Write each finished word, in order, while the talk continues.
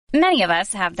Many of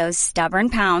us have those stubborn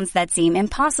pounds that seem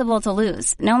impossible to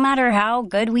lose, no matter how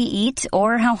good we eat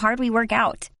or how hard we work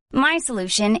out. My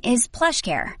solution is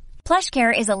PlushCare.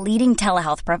 PlushCare is a leading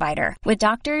telehealth provider with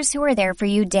doctors who are there for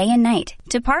you day and night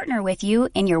to partner with you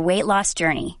in your weight loss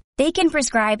journey. They can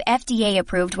prescribe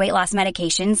FDA-approved weight loss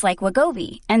medications like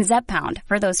Wegovy and Zepbound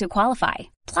for those who qualify.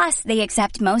 Plus, they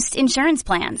accept most insurance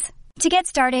plans. To get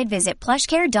started, visit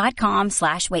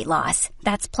plushcare.com/weightloss.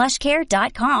 That's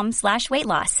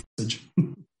plushcare.com/weightloss.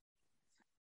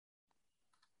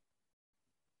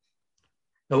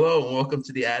 Hello, and welcome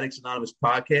to the Addicts Anonymous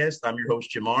podcast. I'm your host,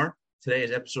 Jamar. Today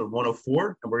is episode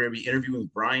 104, and we're going to be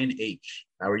interviewing Brian H.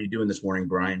 How are you doing this morning,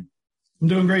 Brian? I'm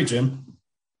doing great, Jim.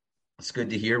 It's good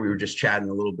to hear. We were just chatting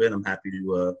a little bit. I'm happy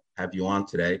to have you on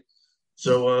today.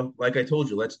 So, like I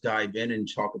told you, let's dive in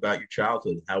and talk about your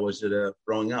childhood. How was it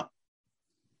growing up?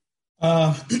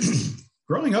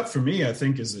 Growing up for me, I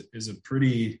think is a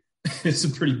pretty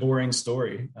boring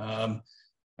story. I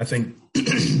think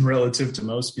relative to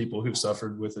most people who've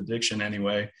suffered with addiction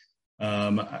anyway,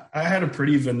 I had a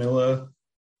pretty vanilla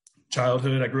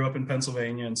childhood. I grew up in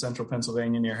Pennsylvania, in central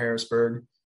Pennsylvania near Harrisburg.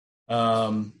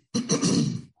 There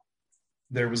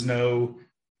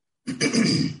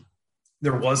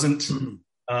wasn't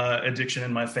addiction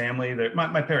in my family.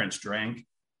 My parents drank,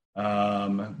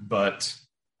 but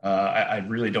I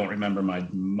really don't remember my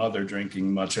mother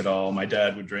drinking much at all. My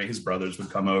dad would drink. His brothers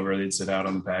would come over. They'd sit out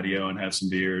on the patio and have some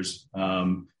beers.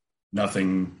 Nothing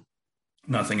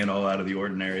at all out of the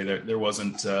ordinary. There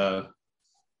wasn't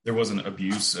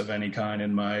abuse of any kind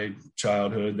in my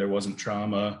childhood. There wasn't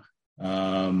trauma.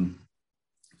 I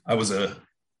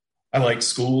liked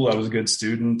school. I was a good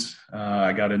student.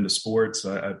 I got into sports.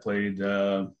 I played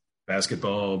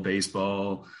basketball,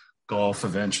 baseball, golf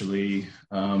eventually,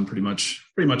 pretty much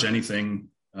anything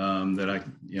that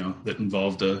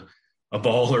involved a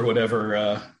ball or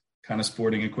whatever kind of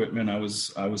sporting equipment I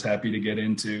was happy to get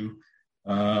into.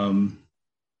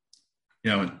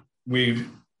 We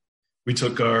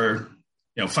took our,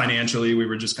 financially, we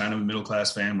were just kind of a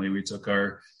middle-class family. We took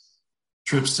our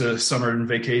trips to summer and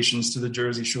vacations to the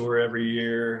Jersey Shore every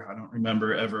year. I don't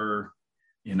remember ever,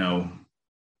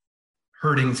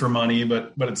 hurting for money,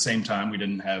 but at the same time, we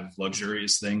didn't have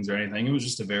luxurious things or anything. It was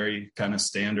just a very kind of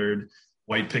standard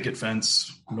white picket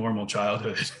fence, normal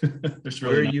childhood.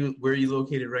 Where are you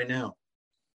located right now?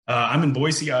 I'm in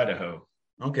Boise, Idaho.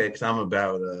 Okay, because I'm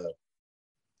about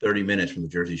 30 minutes from the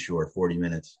Jersey Shore, 40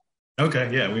 minutes.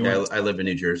 Okay, yeah. I live in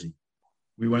New Jersey.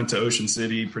 We went to Ocean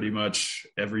City pretty much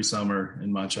every summer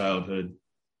in my childhood.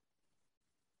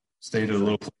 Stayed at a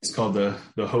little place called the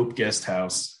Hope Guest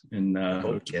House in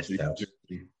Hope Guest House.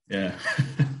 Jersey. Yeah.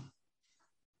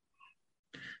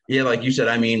 Yeah, like you said,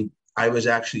 I was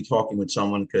actually talking with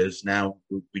someone because now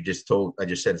I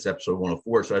just said it's episode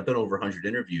 104, so I've done over 100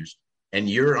 interviews, and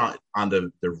you're on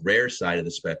the rare side of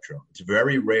the spectrum. It's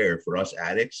very rare for us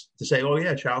addicts to say, oh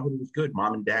yeah, childhood was good.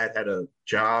 Mom and dad had a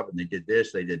job and they did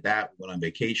this, they did that, went on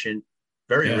vacation.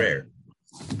 Very rare.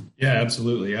 Yeah,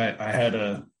 absolutely. I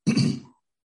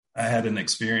had an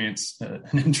experience, an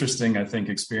interesting, I think,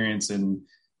 experience.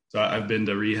 So I've been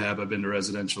to rehab, I've been to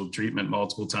residential treatment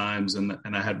multiple times. And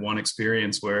I had one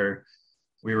experience where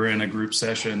we were in a group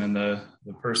session and the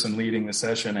person leading the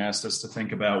session asked us to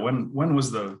think about when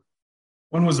was the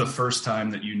first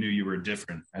time that you knew you were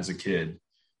different as a kid?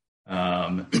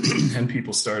 And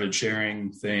people started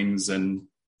sharing things and,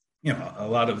 a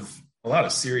lot of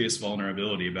serious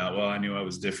vulnerability about, well, I knew I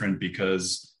was different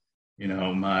because,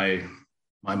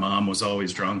 my mom was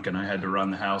always drunk and I had to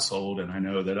run the household. And I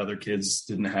know that other kids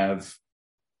didn't have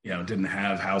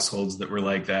households that were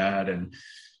like that. And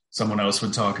someone else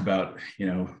would talk about,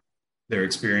 their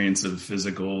experience of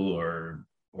physical or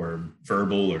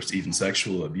verbal or even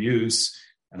sexual abuse.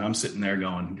 And I'm sitting there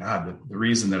going, God, the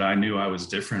reason that I knew I was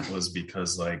different was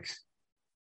because I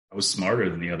was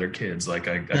smarter than the other kids. I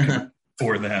could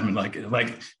for them.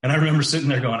 And and I remember sitting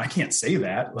there going, I can't say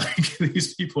that.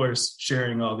 These people are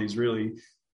sharing all these really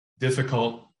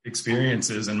difficult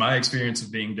experiences. And my experience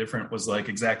of being different was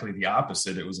exactly the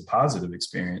opposite. It was a positive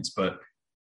experience, but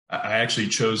I actually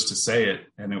chose to say it.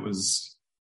 And it was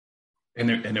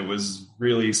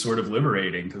really sort of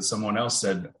liberating because someone else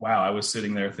said, wow, I was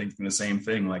sitting there thinking the same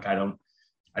thing. I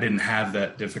didn't have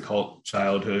that difficult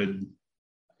childhood.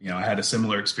 I had a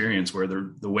similar experience where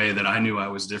the way that I knew I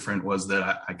was different was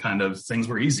that I kind of, things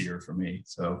were easier for me.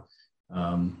 So,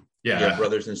 yeah. You have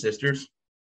brothers and sisters?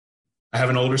 I have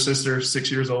an older sister,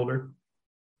 6 years older.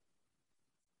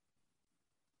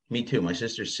 Me too. My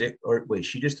sister's 6. Or wait,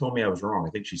 she just told me I was wrong.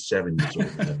 I think she's 7 years older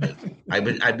than me.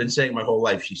 I've been saying my whole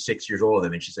life she's 6 years older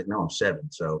than me. She's like, no, I'm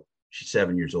 7. So she's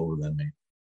 7 years older than me.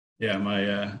 Yeah,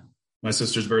 my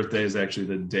sister's birthday is actually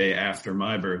the day after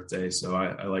my birthday, so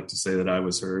I like to say that I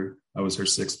was her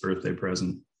sixth birthday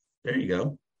present. There you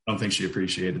go. I don't think she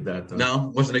appreciated that, though.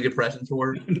 No, wasn't a good present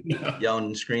for her. No. Yelling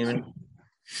and screaming.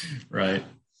 Right.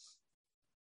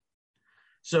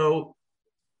 So,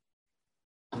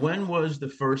 when was the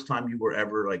first time you were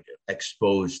ever like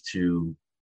exposed to,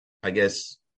 I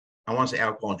guess, I want to say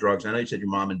alcohol and drugs? I know you said your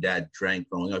mom and dad drank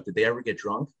growing up. Did they ever get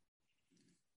drunk?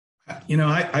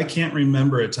 I can't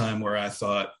remember a time where I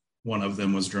thought one of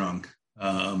them was drunk.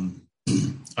 I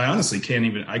honestly can't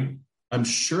even. I'm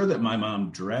sure that my mom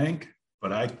drank,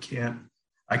 but I can't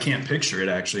picture it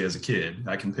actually as a kid.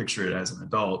 I can picture it as an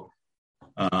adult.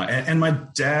 And my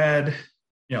dad,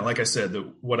 like I said,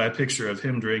 what I picture of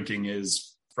him drinking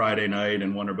is Friday night,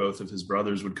 and one or both of his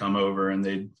brothers would come over and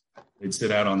they'd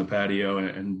sit out on the patio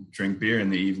and drink beer in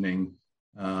the evening.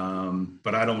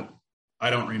 But I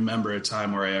don't remember a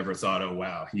time where I ever thought, oh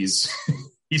wow, he's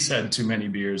had too many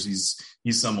beers.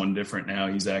 He's someone different now.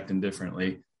 He's acting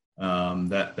differently.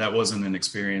 That wasn't an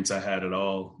experience I had at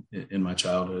all in my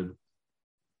childhood.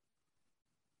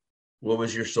 What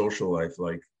was your social life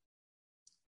like?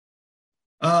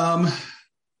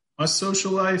 My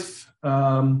social life,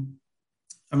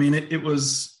 it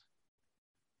was,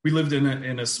 we lived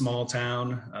in a small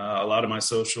town. A lot of my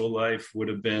social life would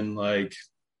have been like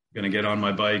going to get on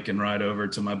my bike and ride over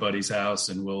to my buddy's house,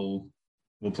 and we'll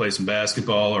play some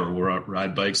basketball, or we'll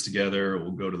ride bikes together, or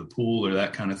we'll go to the pool, or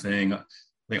that kind of thing. I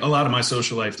think a lot of my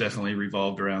social life definitely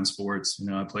revolved around sports.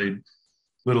 I played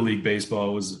Little League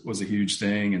baseball was a huge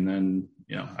thing. And then,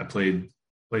 I played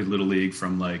Little League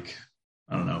from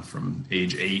from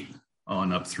age 8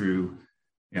 on up through,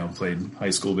 played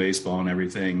high school baseball and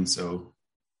everything. So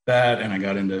that, and I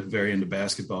got very into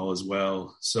basketball as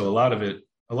well. So a lot of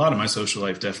my social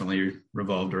life definitely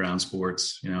revolved around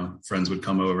sports. Friends would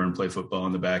come over and play football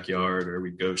in the backyard, or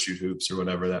we'd go shoot hoops or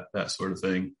whatever, that sort of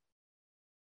thing.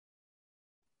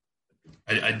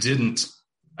 I didn't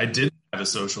have a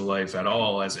social life at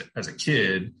all as a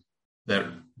kid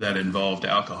that involved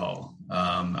alcohol.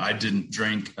 I didn't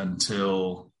drink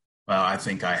until, I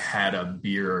think I had a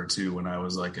beer or two when I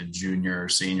was like a junior or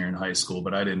senior in high school,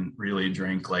 but I didn't really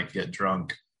drink, get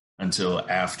drunk, until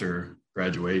after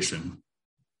graduation.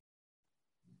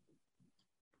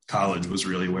 College was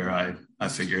really where I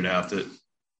figured out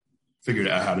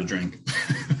how to drink.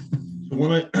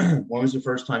 When was the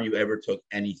first time you ever took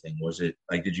anything? Was it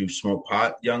like, did you smoke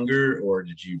pot younger, or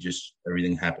did you just,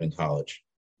 everything happen in college?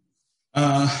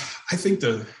 I think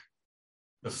the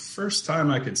first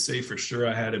time I could say for sure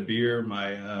I had a beer,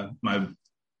 my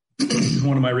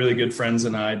one of my really good friends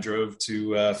and I drove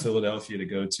to Philadelphia to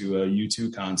go to a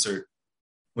U2 concert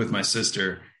with my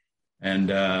sister,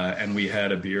 and we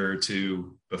had a beer or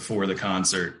two before the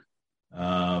concert.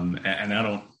 And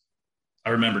I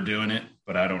remember doing it,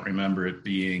 but I don't remember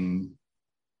thinking,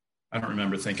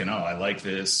 oh, I like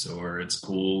this, or it's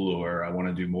cool, or I want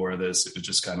to do more of this. It was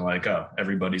just kind of like, oh,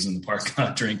 everybody's in the parking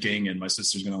lot drinking, and my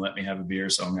sister's going to let me have a beer,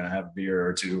 so I'm going to have a beer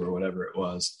or two, or whatever it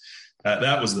was.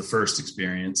 That was the first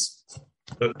experience.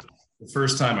 The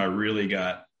first time I really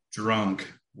got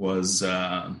drunk was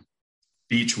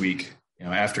Beach Week.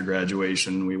 After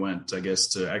graduation, we went, I guess,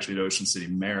 to Ocean City,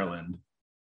 Maryland.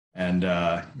 And,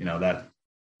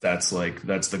 that's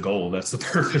the goal. That's the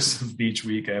purpose of Beach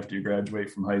Week after you graduate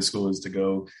from high school, is to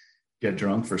go get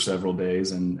drunk for several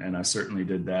days. And I certainly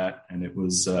did that. And it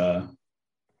was a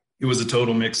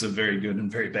total mix of very good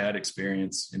and very bad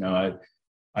experience.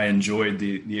 I enjoyed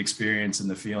the experience and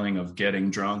the feeling of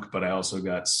getting drunk, but I also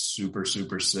got super,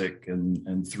 super sick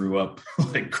and threw up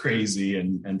like crazy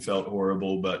and felt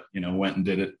horrible, but, went and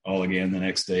did it all again the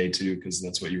next day too, because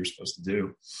that's what you were supposed to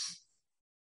do.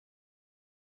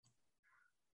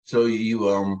 So you,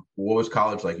 what was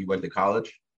college like? You went to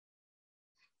college?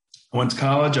 I went to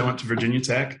college. I went to Virginia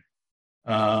Tech.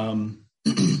 And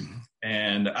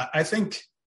I think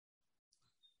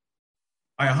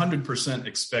I 100%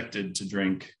 expected to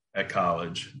drink at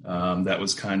college. That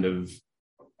was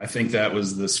I think that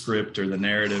was the script or the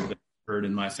narrative that I heard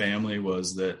in my family,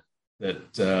 was that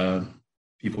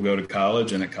people go to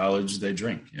college, and at college they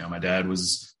drink. My dad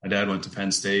went to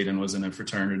Penn State and was in a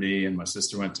fraternity, and my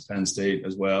sister went to Penn State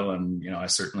as well. And, I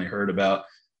certainly heard about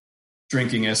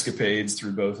drinking escapades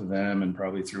through both of them, and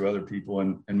probably through other people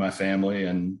in my family.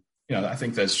 And, I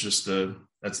think that's just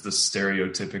that's the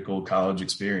stereotypical college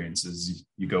experience, is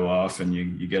you go off and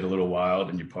you get a little wild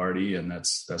and you party, and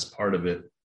that's part of it.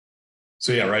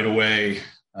 So yeah, right away,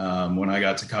 when I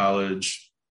got to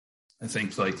college, I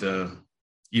think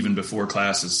even before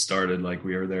classes started, like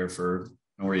we were there for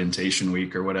orientation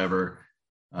week or whatever.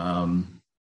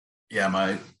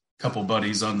 My couple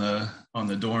buddies on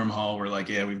the dorm hall were like,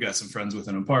 yeah, we've got some friends with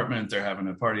an apartment. They're having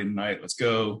a party tonight. Let's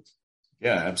go.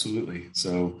 Yeah, absolutely.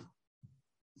 So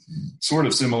sort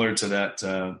of similar to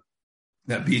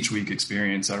that beach week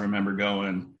experience. I remember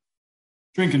going,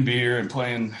 drinking beer and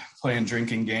playing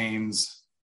drinking games.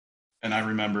 And I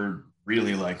remember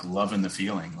really like loving the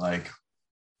feeling, like,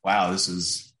 wow, this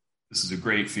is a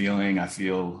great feeling. I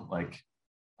feel like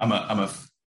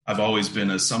I've always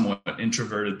been a somewhat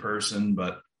introverted person,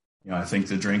 but I think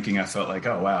the drinking, I felt like,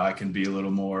 oh wow, I can be a little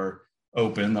more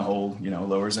open. The whole,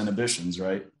 lowers inhibitions,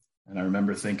 right? And I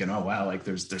remember thinking, oh wow, like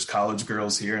there's college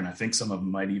girls here, and I think some of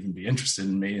them might even be interested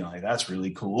in me. Like, that's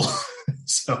really cool.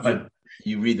 So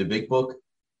you read the Big Book?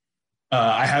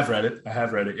 I have read it.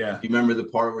 Yeah. You remember the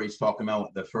part where he's talking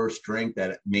about the first drink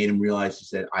that made him realize, he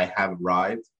said, I have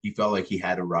arrived. He felt like he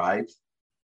had arrived.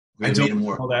 It made him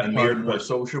more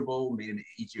sociable, made him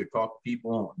easier to talk to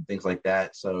people and things like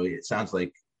that. So it sounds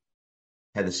like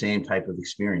had the same type of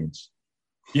experience.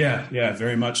 Yeah,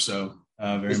 very much so.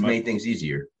 Made things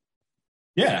easier.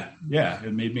 Yeah.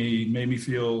 It made me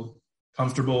feel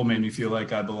comfortable, made me feel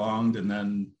like I belonged.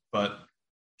 But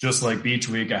just like beach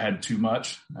week, I had too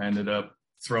much. I ended up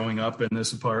throwing up in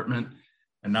this apartment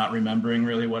and not remembering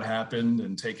really what happened,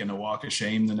 and taking a walk of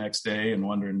shame the next day and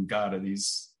wondering, God, are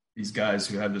these guys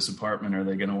who have this apartment, are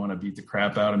they going to want to beat the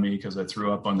crap out of me because I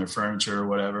threw up on their furniture or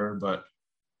whatever? But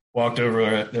walked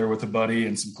over there with a buddy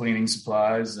and some cleaning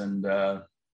supplies. And,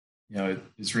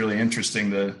 it's really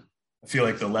interesting. I feel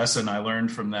like the lesson I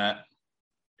learned from that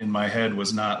in my head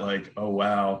was not like, oh,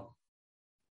 wow,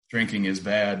 drinking is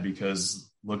bad, because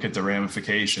look at the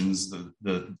ramifications.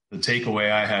 The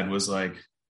takeaway I had was like,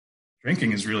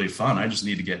 drinking is really fun. I just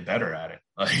need to get better at it.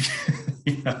 Like,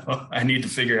 I need to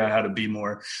figure out how to be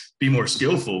more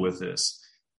skillful with this.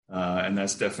 And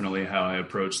that's definitely how I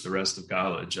approached the rest of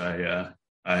college. I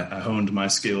honed my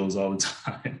skills all the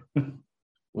time.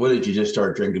 What, did you just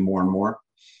start drinking more and more?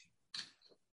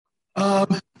 I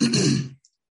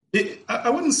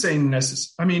wouldn't say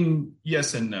necessary. I mean,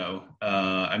 yes and no.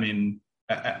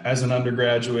 As an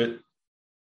undergraduate,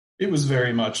 it was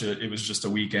very much it was just a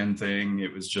weekend thing.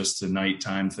 It was just a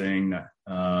nighttime thing.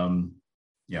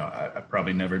 I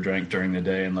probably never drank during the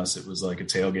day unless it was like a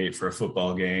tailgate for a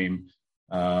football game.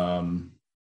 And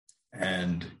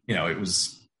it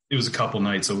was a couple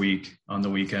nights a week on the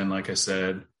weekend. Like I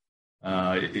said,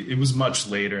 it was much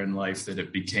later in life that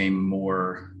it became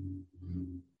more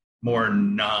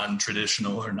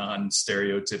non-traditional or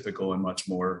non-stereotypical and much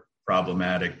more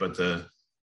problematic. But the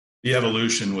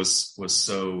evolution was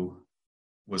so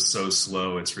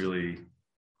slow. It's really,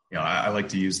 I like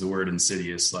to use the word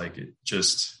insidious. Like, it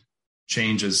just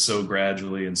changes so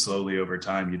gradually and slowly over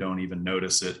time. You don't even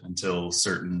notice it until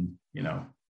certain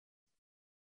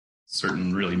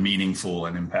really meaningful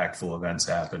and impactful events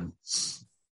happen. So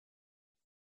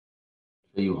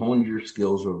you honed your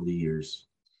skills over the years.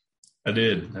 I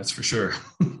did, that's for sure.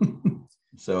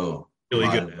 So really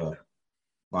good. A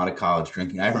lot of college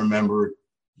drinking. I remember,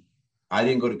 I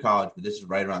didn't go to college, but this is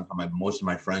right around the time most of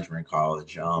my friends were in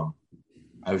college.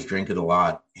 I was drinking a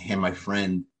lot, and my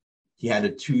friend, he had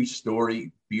a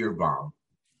 2-story beer bomb.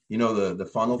 You know, the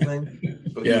funnel thing?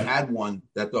 So Yeah. He had one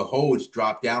that the hose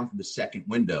dropped down from the second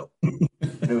window. And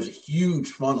it was a huge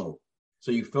funnel.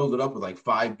 So you filled it up with like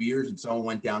 5 beers, and someone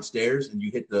went downstairs, and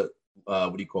you hit the,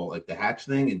 like the hatch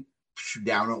thing, and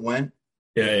down it went.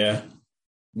 Yeah.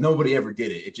 Nobody ever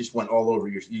did it. It just went all over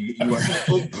your, you went,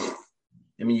 oh.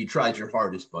 I mean, you tried your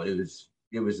hardest, but it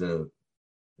was a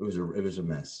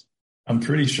mess. I'm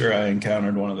pretty sure I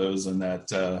encountered one of those in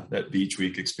that beach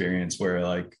week experience where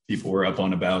like people were up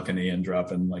on a balcony and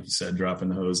dropping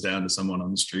the hose down to someone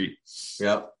on the street.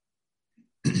 Yep.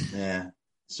 Yeah.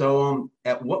 So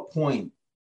at what point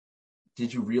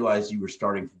did you realize you were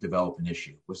starting to develop an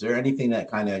issue? Was there anything that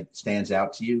kind of stands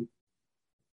out to you?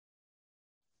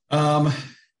 Well,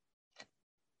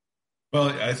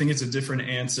 I think it's a different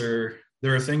answer.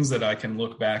 There are things that I can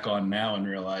look back on now and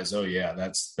realize, oh yeah,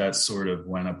 that's sort of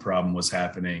when a problem was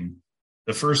happening.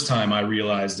 The first time I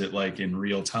realized it, like in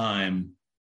real time,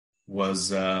 was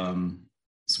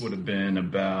this would have been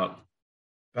about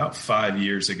 5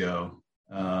 years ago.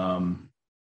 My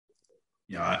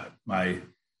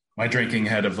drinking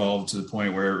had evolved to the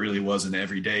point where it really was an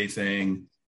everyday thing,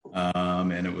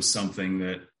 and it was something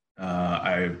that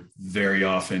I very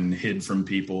often hid from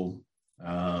people.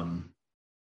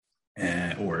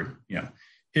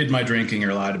 Hid my drinking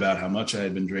or lied about how much I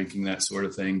had been drinking, that sort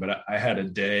of thing. But I had a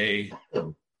day,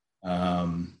 I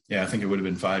think it would have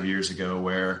been 5 years ago,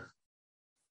 where,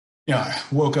 I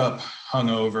woke up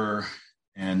hungover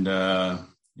and,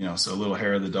 so a little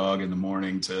hair of the dog in the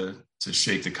morning to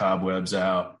shake the cobwebs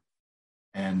out.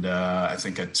 And I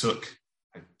think I took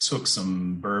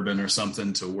some bourbon or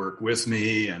something to work with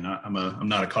me. And I'm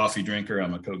not a coffee drinker.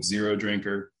 I'm a Coke Zero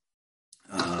drinker.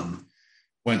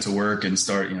 Went to work and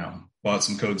bought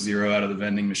some Coke Zero out of the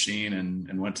vending machine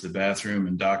and went to the bathroom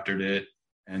and doctored it.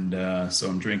 And so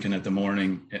I'm drinking at the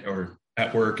morning or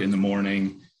at work in the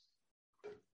morning.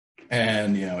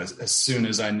 And, as soon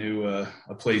as I knew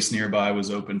a place nearby was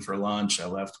open for lunch, I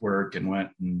left work and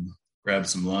went and grabbed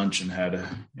some lunch and had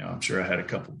I'm sure I had a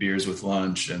couple beers with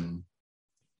lunch.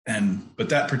 But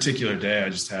that particular day, I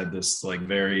just had this like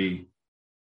very,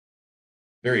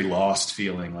 very lost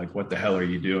feeling, like, what the hell are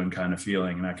you doing kind of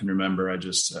feeling. And I can remember I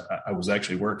was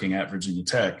actually working at Virginia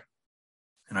Tech.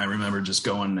 And I remember just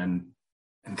going and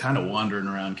kind of wandering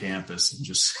around campus and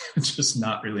just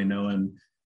not really knowing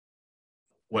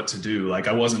what to do. Like,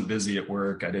 I wasn't busy at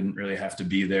work. I didn't really have to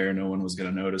be there. No one was going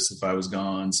to notice if I was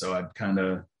gone. So I'd kind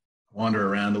of wander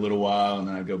around a little while, and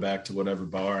then I'd go back to whatever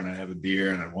bar and I'd have a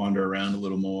beer and I'd wander around a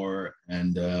little more.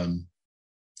 And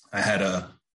I had a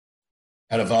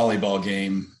volleyball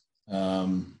game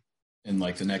in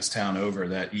like the next town over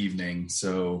that evening.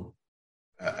 So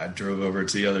I drove over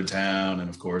to the other town, and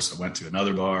of course I went to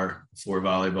another bar before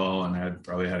volleyball and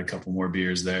probably had a couple more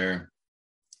beers there,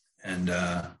 and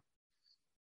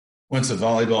went to the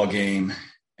volleyball game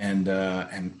and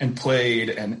played.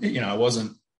 And I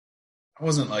wasn't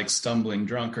like stumbling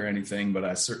drunk or anything, but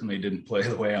I certainly didn't play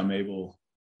the way I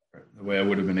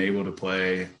would have been able to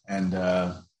play. And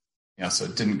so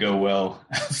it didn't go well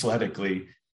athletically.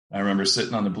 I remember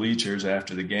sitting on the bleachers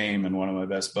after the game, and one of my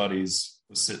best buddies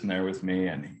was sitting there with me,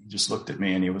 and he just looked at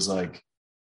me and he was like,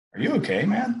 "Are you okay,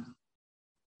 man?"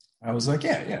 I was like,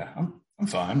 yeah, I'm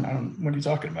fine. What are you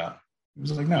talking about? He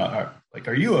was like, "No,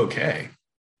 are you okay?"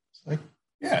 It's like,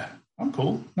 "Yeah, I'm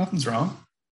cool. Nothing's wrong."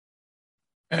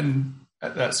 And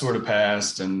that sort of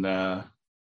passed. And then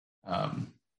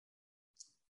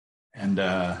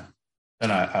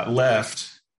I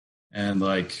left, and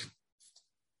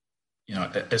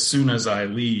as soon as I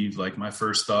leave, like, my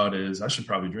first thought is I should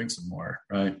probably drink some more.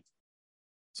 Right.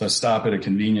 So I stop at a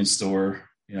convenience store,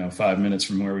 5 minutes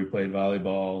from where we played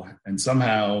volleyball, and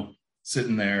somehow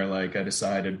sitting there, like, I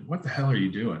decided, what the hell are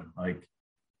you doing? Like,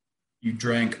 you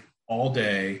drank all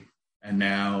day and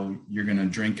now you're going to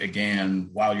drink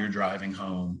again while you're driving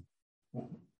home.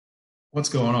 What's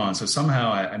going on? So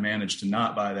somehow I managed to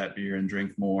not buy that beer and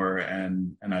drink more.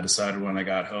 And I decided when I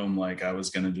got home, like, I was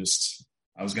going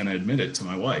to admit it to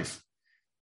my wife.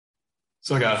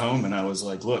 So I got home and I was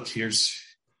like, "Look, here's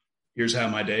how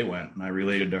my day went." And I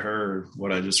related to her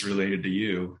what I just related to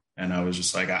you. And I was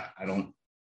just like, I don't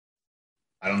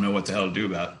know what the hell to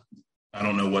do I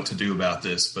don't know what to do about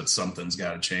this, but something's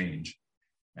got to change.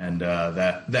 And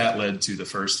that led to the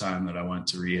first time that I went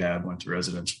to rehab, went to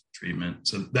residential treatment.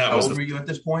 So How old were you at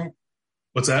this point?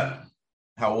 What's that?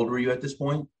 How old were you at this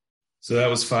point? So that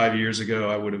was 5 years ago.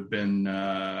 I would have been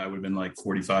like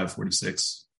 45,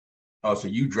 46. Oh, so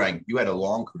you had a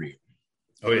long career.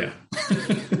 Oh yeah.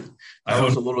 I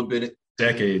was a little bit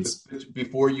decades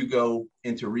before you go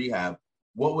into rehab.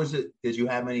 What was it? Did you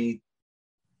have any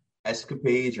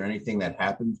escapades or anything that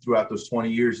happened throughout those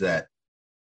 20 years that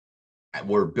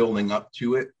were building up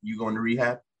to it, you going to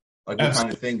rehab? Like, what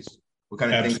kind of things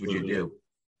would you do?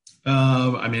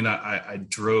 I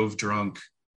drove drunk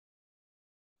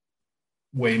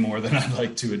way more than I'd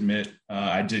like to admit.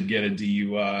 I did get a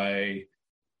DUI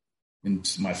in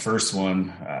my first one.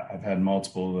 I've had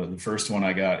multiple. The first one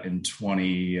I got in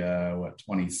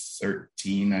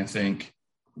 2013, I think.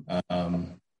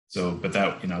 But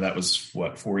that was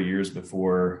 4 years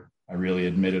before I really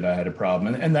admitted I had a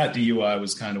problem. And that DUI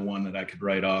was kind of one that I could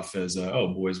write off as,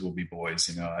 boys will be boys.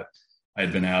 I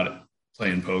had been out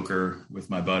playing poker with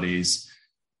my buddies,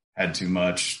 had too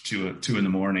much, 2 in the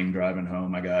morning driving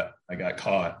home. I got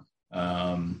caught.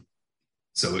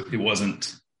 So it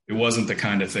wasn't the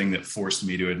kind of thing that forced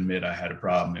me to admit I had a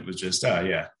problem. It was just,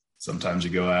 sometimes you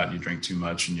go out and you drink too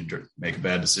much and you make a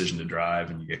bad decision to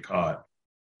drive and you get caught.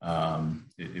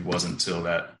 It wasn't until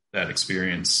that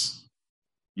experience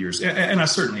years. And I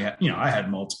certainly had, I had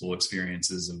multiple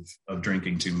experiences of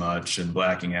drinking too much and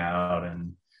blacking out,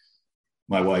 and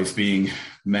my wife being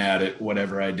mad at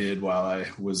whatever I did while I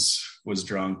was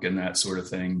drunk and that sort of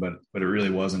thing. But it really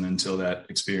wasn't until that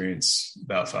experience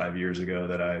about 5 years ago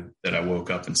that I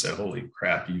woke up and said, "Holy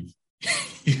crap, you've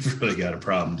really got a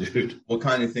problem, dude." What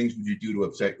kind of things would you do to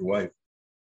upset your wife?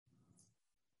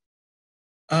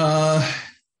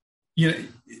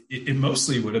 It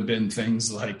mostly would have been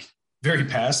things like very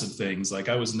passive things. Like,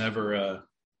 I was never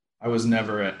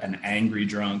an angry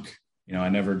drunk. I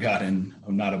never I'm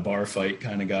not a bar fight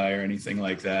kind of guy or anything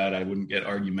like that. I wouldn't get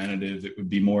argumentative. It would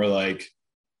be more like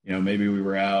maybe we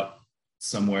were out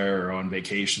somewhere or on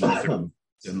vacation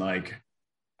and like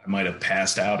I might have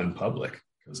passed out in public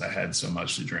because I had so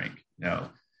much to drink.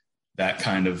 That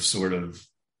kind of sort of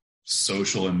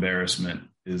social embarrassment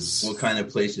is. What kind of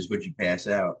places would you pass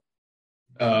out?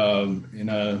 In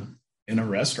a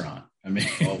restaurant. I mean,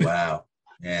 oh wow,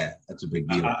 yeah, that's a big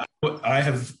deal.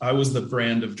 I was the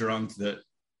brand of drunk that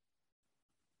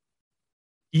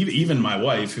even my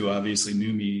wife, who obviously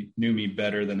knew me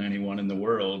better than anyone in the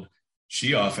world,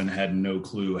 she often had no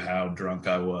clue how drunk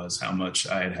I was, how much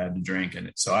I had to drink,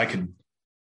 and so I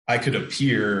could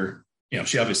appear.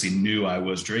 She obviously knew I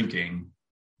was drinking,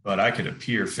 but I could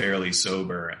appear fairly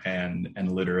sober and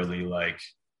literally like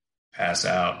pass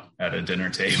out at a dinner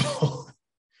table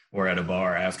or at a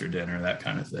bar after dinner, that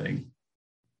kind of thing.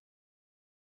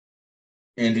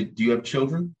 And do you have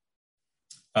children?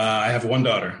 I have one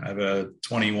daughter. I have a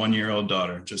 21-year-old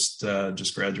daughter, just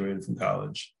graduated from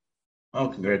college. Oh,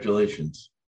 congratulations.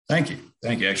 Thank you.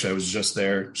 Actually, I was just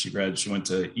there. She went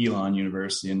to Elon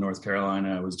University in North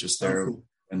Carolina. I was just there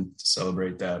and to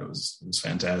celebrate that. It was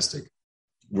fantastic.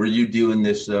 Were you doing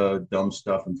this dumb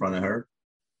stuff in front of her?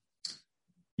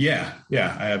 Yeah,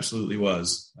 I absolutely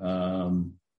was.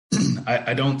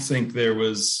 I don't think there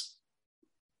was,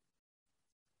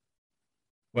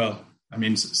 well, I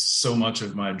mean, so much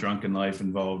of my drunken life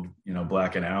involved,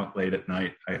 blacking out late at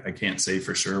night. I can't say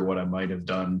for sure what I might have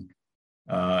done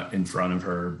in front of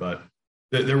her, but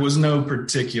there was no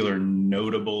particular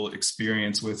notable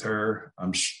experience with her.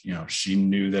 She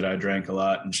knew that I drank a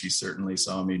lot, and she certainly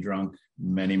saw me drunk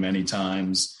many, many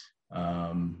times.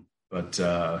 But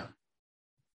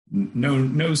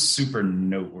no super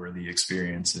noteworthy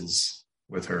experiences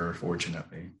with her,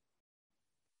 fortunately.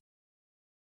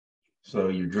 So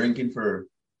you're drinking for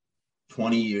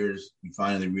 20 years. You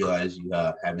finally realize you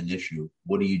have an issue.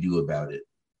 What do you do about it?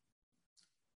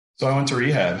 So I went to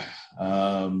rehab.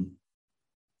 I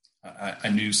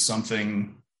knew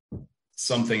something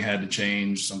had to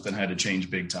change. Something had to change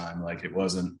big time. Like it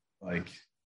wasn't a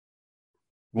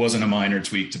minor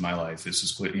tweak to my life. This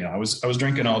was clear. I was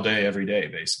drinking all day, every day,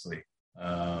 basically.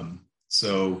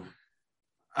 So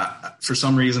for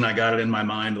some reason I got it in my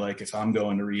mind, like if I'm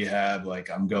going to rehab,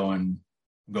 like I'm going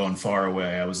far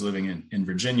away. I was living in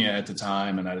Virginia at the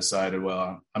time, and I decided,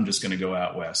 well, I'm just going to go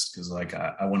out west because like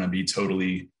I want to be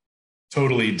totally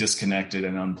disconnected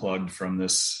and unplugged from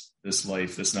this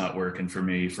life that's not working for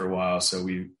me for a while. So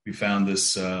we found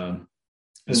this.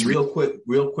 Real quick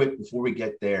before we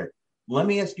get there, let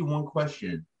me ask you one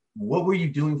question. What were you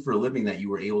doing for a living that you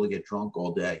were able to get drunk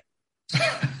all day?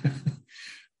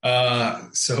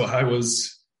 So I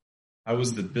was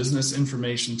the business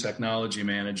information technology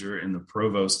manager in the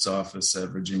provost's office at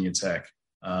Virginia Tech.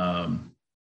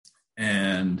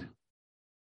 And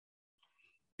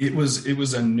it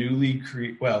was a newly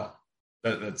created,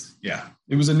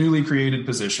 it was a newly created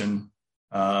position.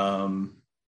 And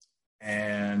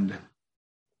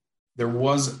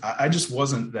I just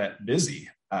wasn't that busy,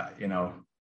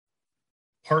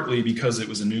 partly because it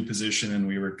was a new position and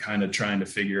we were kind of trying to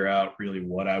figure out really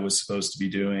what I was supposed to be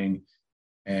doing.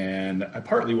 And I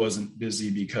partly wasn't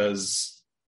busy because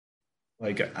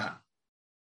like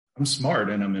I'm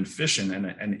smart and I'm efficient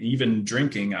and even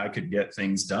drinking, I could get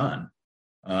things done.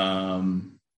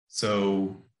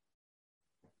 So,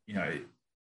 and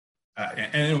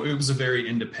it was a very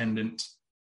independent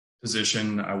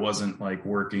position. I wasn't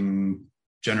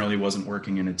generally wasn't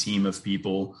working in a team of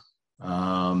people.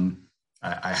 It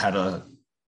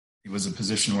was a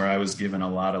position where I was given a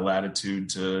lot of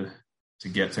latitude to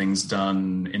get things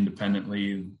done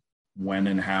independently when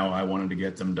and how I wanted to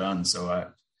get them done.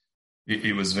 So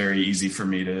it was very easy for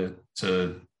me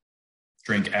to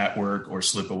drink at work or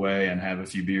slip away and have a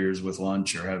few beers with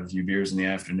lunch or have a few beers in the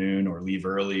afternoon or leave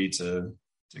early to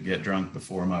get drunk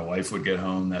before my wife would get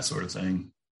home, that sort of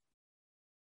thing.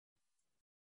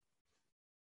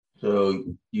 So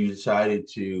you decided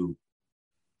to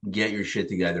get your shit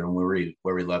together, and where we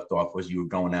left off was you were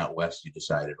going out west, you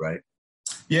decided, right?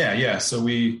 Yeah. So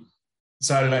we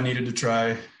decided I needed to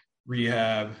try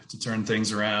rehab to turn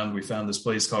things around. We found this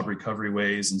place called Recovery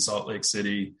Ways in Salt Lake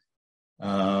City.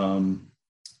 So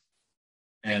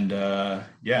in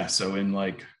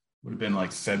would have been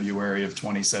February of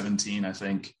 2017, I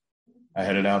think, I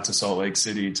headed out to Salt Lake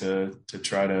City to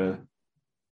try to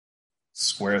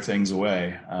square things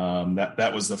away.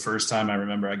 That was the first time I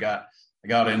remember I got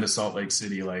into Salt Lake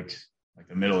City like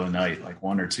the middle of the night, like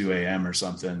 1 or 2 a.m. or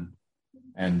something.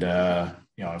 And,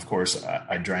 of course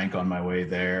I drank on my way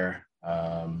there.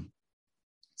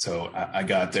 So I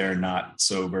got there not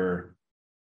sober.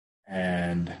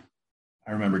 And I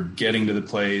I remember getting to the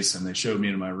place and they showed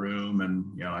me to my room,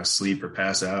 and, you know, I sleep or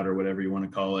pass out or whatever you want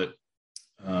to call it.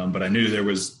 But I knew there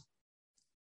was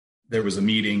a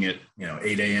meeting at,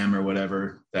 8 a.m. or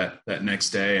whatever that next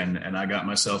day. And I got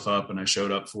myself up and I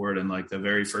showed up for it. And like the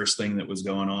very first thing that was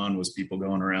going on was people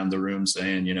going around the room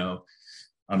saying,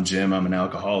 I'm Jim, I'm an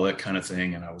alcoholic, kind of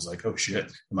thing. And I was like, oh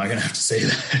shit, am I going to have to say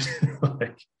that?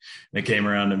 Like, it came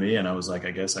around to me and I was like,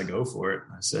 I guess I go for it.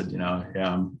 I said, yeah,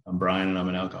 I'm Brian and I'm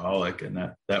an alcoholic. And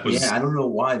that was, I don't know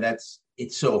why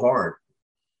it's so hard.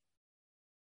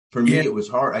 For me, It was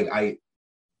hard.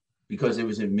 Because it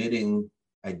was admitting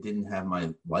I didn't have my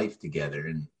life together,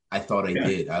 and I thought I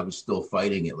did. I was still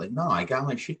fighting it. Like, no, I got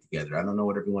my shit together. I don't know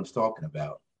what everyone's talking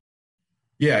about.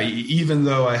 Yeah, even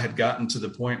though I had gotten to the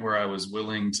point where I was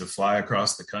willing to fly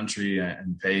across the country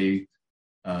and pay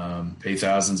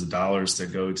thousands of dollars to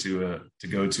go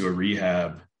to a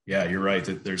rehab. Yeah, you're right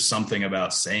that there's something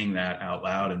about saying that out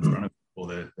loud in front of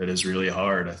people that is really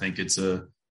hard. I think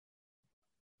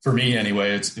for me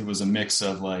anyway, it was a mix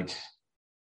of like,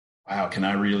 wow, can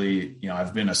I really,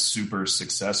 I've been a super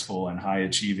successful and high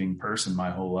achieving person my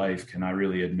whole life. Can I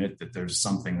really admit that there's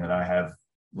something that I have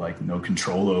like no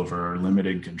control over or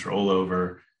limited control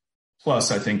over?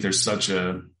 Plus, I think there's such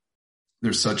a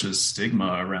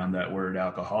stigma around that word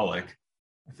alcoholic.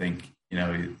 I think,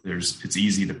 it's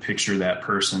easy to picture that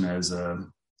person as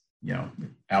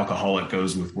alcoholic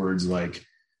goes with words like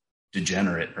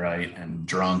degenerate, right? And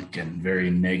drunk and very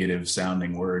negative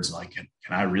sounding words. Like, can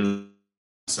I really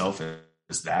myself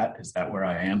is that where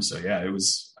I am? So yeah,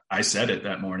 I said it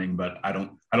that morning, but I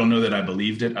don't know that I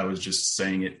believed it. I was just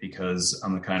saying it because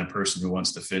I'm the kind of person who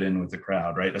wants to fit in with the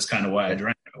crowd, right? That's kind of why I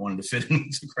drank. I wanted to fit in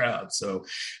with the crowd. So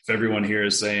if everyone here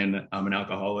is saying I'm an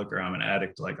alcoholic or I'm an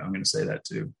addict, like I'm going to say that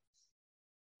too.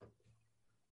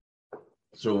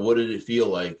 So what did it feel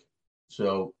like?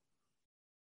 So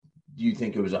do you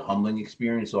think it was a humbling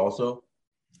experience also?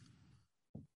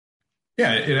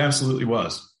 Yeah, it absolutely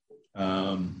was.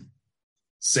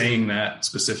 Saying that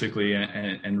specifically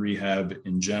and rehab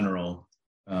in general.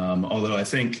 Although I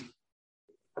think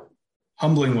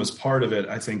humbling was part of it.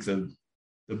 I think the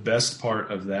best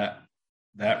part of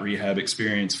that rehab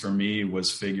experience for me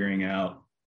was figuring out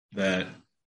that,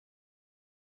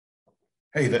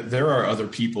 hey, that there are other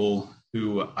people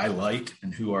who I like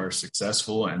and who are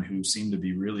successful and who seem to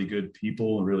be really good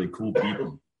people, really cool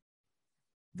people.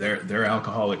 They're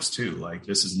alcoholics too. Like,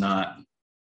 this is not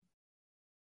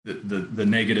the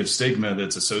negative stigma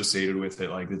that's associated with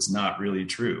it. Like, it's not really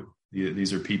true.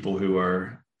 These are people who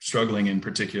are struggling in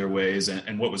particular ways.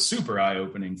 And what was super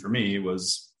eye-opening for me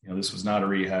was, this was not a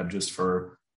rehab just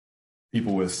for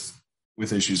people with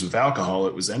issues with alcohol.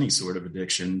 It was any sort of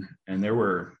addiction. And there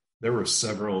were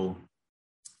several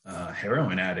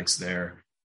heroin addicts there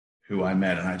who I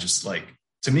met. And I just, like,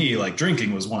 to me, like,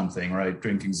 drinking was one thing, right?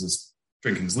 Drinking's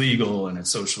legal and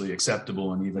it's socially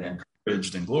acceptable and even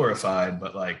encouraged and glorified.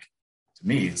 But like, to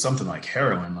me, something like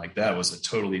heroin, like, that was a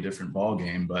totally different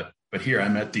ballgame. But here I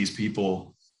met these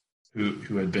people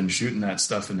who had been shooting that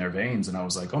stuff in their veins. And I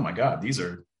was like, oh my God, these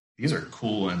are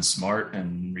cool and smart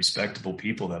and respectable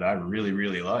people that I really,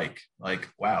 really like. Like,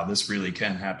 wow, this really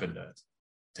can happen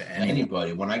to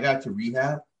anybody. When I got to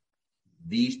rehab,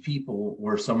 these people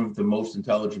were some of the most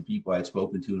intelligent people I'd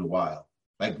spoken to in a while.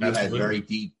 Like, we had very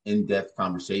deep, in-depth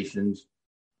conversations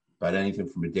about anything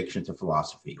from addiction to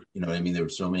philosophy. You know what I mean? There were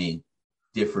so many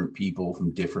different people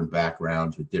from different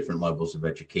backgrounds with different levels of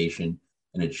education,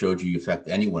 and it showed you affect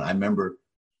anyone. I remember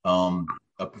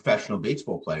a professional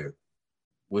baseball player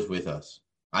was with us.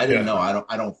 I didn't know.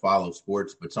 I don't follow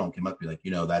sports, but someone came up to me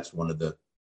like, that's one of the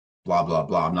blah, blah,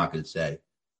 blah. I'm not going to say.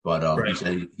 But He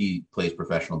said he plays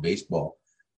professional baseball.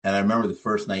 And I remember the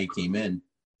first night he came in,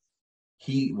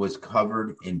 he was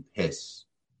covered in piss.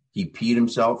 He peed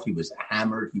himself. He was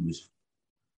hammered. He was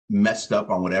messed up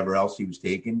on whatever else he was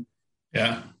taking.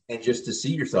 Yeah. And just to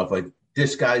see yourself, like,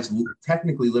 this guy's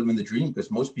technically living the dream, because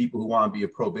most people who want to be a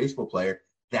pro baseball player,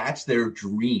 that's their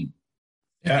dream.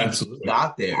 Yeah, absolutely.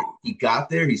 He got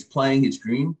there. He's playing his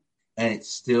dream, and it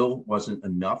still wasn't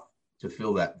enough to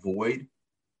fill that void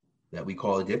that we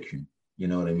call addiction. You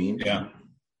know what I mean? Yeah.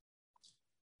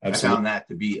 Absolutely. I found that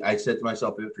to be, I said to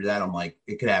myself after that, I'm like,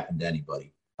 it could happen to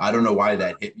anybody. I don't know why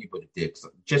that hit me, but it did.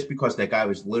 Just because that guy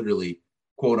was literally,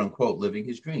 quote unquote, living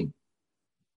his dream.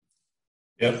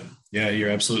 Yep. Yeah, you're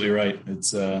absolutely right.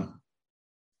 It's it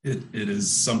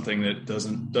is something that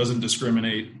doesn't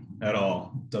discriminate at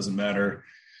all. It doesn't matter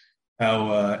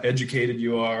how educated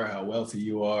you are, how wealthy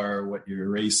you are, what your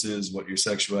race is, what your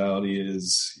sexuality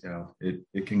is.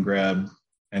 It can grab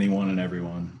anyone and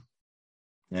everyone.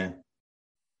 Yeah.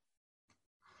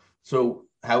 So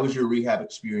how was your rehab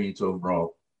experience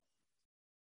overall?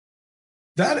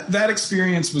 That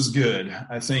experience was good.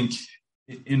 I think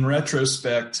in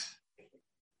retrospect,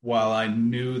 while I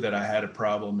knew that I had a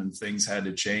problem and things had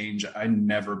to change, I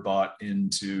never bought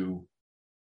into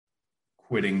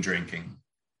quitting drinking.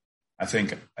 I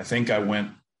think I went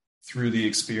through the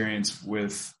experience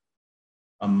with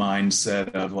a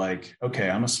mindset of like, okay,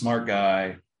 I'm a smart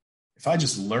guy. If I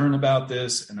just learn about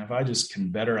this and if I just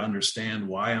can better understand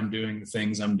why I'm doing the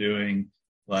things I'm doing,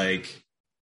 like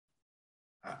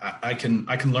I can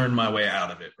learn my way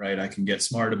out of it, right? I can get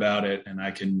smart about it, and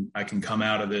I can come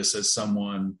out of this as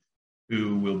someone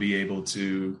who will be able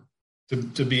to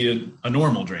be a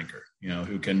normal drinker,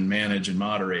 who can manage and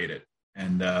moderate it.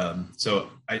 And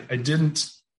so I didn't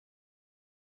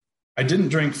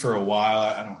drink for a while.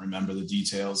 I don't remember the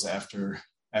details after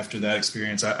that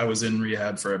experience. I was in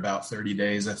rehab for about 30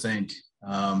 days, I think.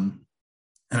 And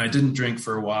I didn't drink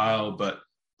for a while, but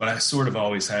I sort of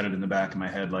always had it in the back of my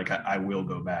head, like I will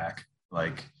go back.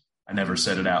 Like I never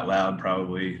said it out loud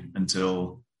probably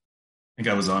until I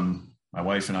think my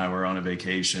wife and I were on a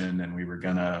vacation, and we were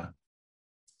gonna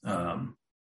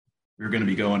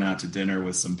be going out to dinner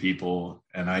with some people,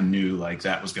 and I knew like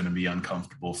that was going to be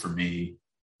uncomfortable for me.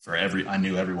 I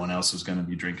knew everyone else was going to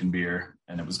be drinking beer,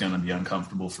 and it was going to be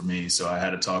uncomfortable for me. So I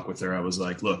had a talk with her. I was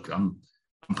like, look, I'm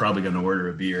probably going to order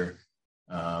a beer.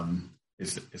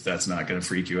 If that's not going to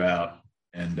freak you out.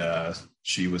 And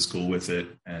she was cool with it.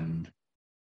 And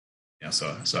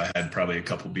so I had probably a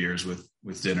couple beers with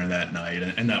dinner that night,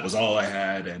 and that was all I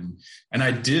had. And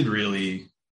I did really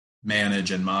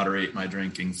manage and moderate my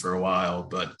drinking for a while,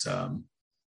 but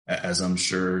as I'm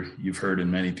sure you've heard in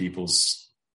many people's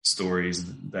stories,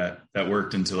 that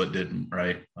worked until it didn't,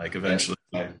 right? Like eventually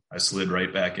I slid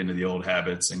right back into the old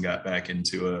habits and got back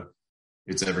into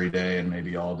it's every day and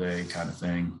maybe all day kind of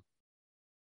thing.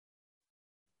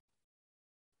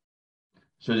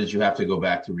 So did you have to go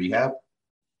back to rehab?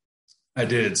 I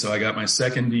did. So I got my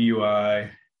second DUI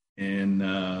in,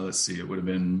 it would have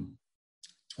been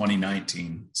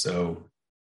 2019. So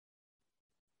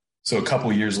a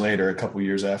couple years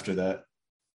after that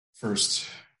first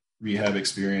rehab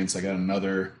experience, I got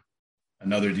another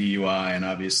DUI, and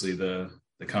obviously the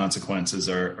consequences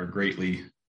are greatly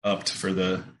upped for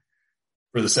the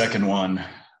second one.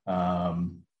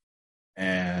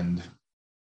 And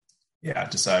I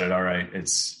decided, all right,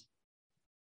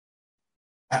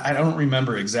 I don't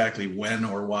remember exactly when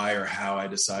or why or how I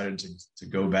decided to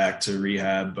go back to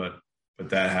rehab, but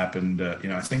that happened.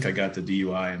 I think I got the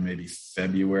DUI in maybe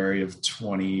February of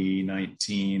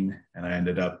 2019, and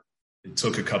it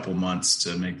took a couple months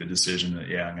to make the decision that,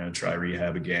 I'm going to try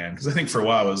rehab again. Because I think for a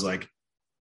while I was like,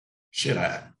 shit,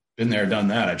 I've been there, done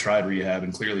that. I tried rehab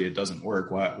and clearly it doesn't work.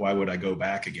 Why would I go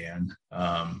back again?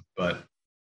 But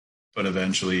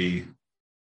eventually,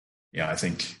 I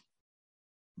think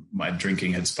my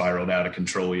drinking had spiraled out of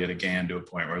control yet again to a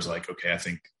point where I was like, okay, I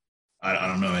think I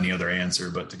don't know any other answer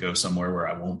but to go somewhere where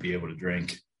I won't be able to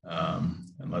drink.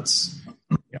 And I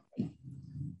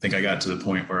think I got to the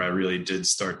point where I really did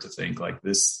start to think like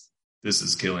this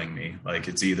is killing me. Like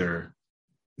it's either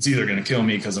going to kill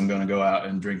me because I'm going to go out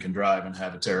and drink and drive and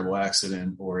have a terrible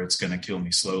accident, or it's going to kill me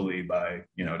slowly by,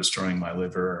 destroying my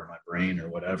liver or my brain or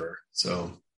whatever.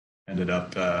 So ended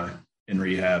up in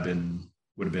rehab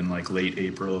would have been like late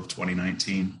April of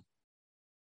 2019.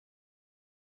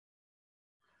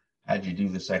 How'd you do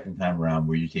the second time around?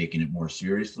 Were you taking it more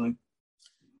seriously?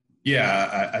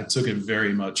 Yeah, I took it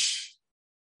very much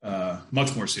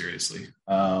more seriously.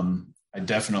 I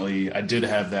did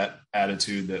have that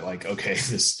attitude that like, okay,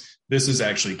 this is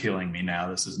actually killing me now.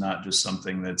 This is not just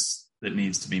something that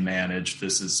needs to be managed.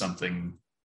 This is something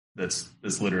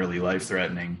that's literally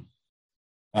life-threatening.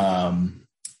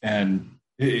 And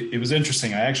it was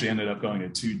interesting. I actually ended up going to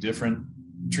 2 different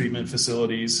treatment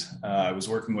facilities. I was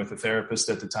working with a therapist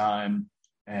at the time,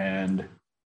 and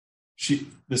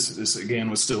this again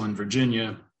was still in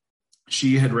Virginia.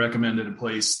 She had recommended a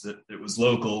place that was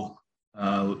local,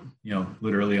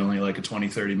 literally only like a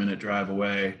 20-30 minute drive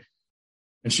away.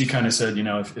 And she kind of said,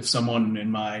 if someone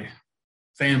in my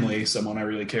family, someone I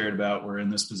really cared about, were in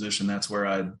this position, that's where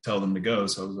I'd tell them to go.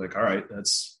 So I was like, all right,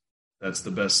 that's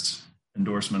the best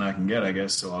endorsement I can get, I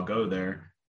guess. So I'll go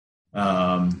there.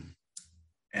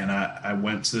 And I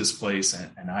went to this place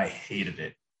and I hated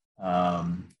it.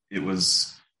 It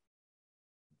was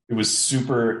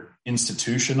super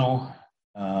institutional.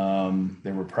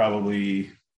 There were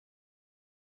probably,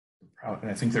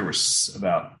 I think there were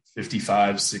about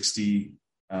 55, 60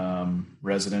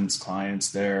 residents,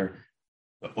 clients there.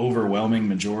 The overwhelming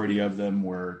majority of them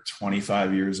were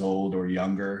 25 years old or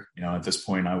younger. At this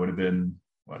point I would have been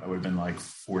I would have been like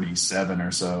 47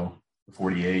 or so,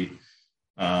 48.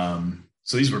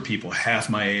 So these were people half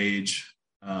my age.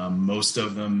 Most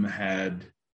of them had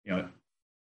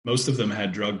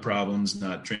drug problems,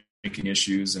 not drinking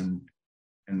issues, and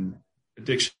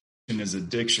addiction is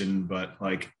addiction, but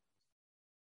like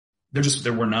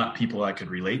there were not people I could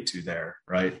relate to there,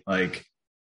 right? Like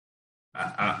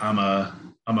I'm a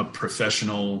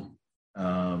professional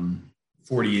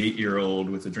 48-year-old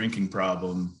with a drinking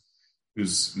problem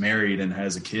who's married and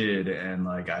has a kid, and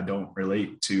like I don't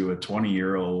relate to a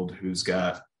 20-year-old who's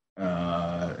got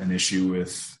an issue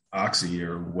with oxy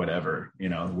or whatever. You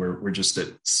know, we're just at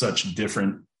such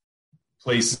different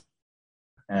places,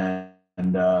 and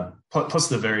plus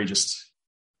the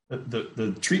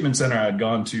treatment center I'd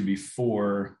gone to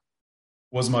before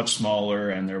was much smaller,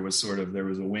 and there was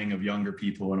a wing of younger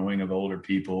people and a wing of older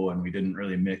people, and we didn't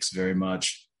really mix very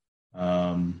much.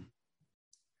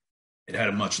 It had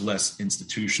a much less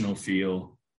institutional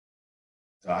feel.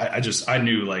 I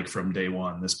knew like from day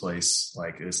one, this place,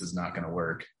 like this is not going to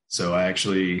work. So I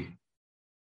actually,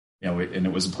 and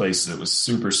it was a place that was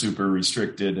super, super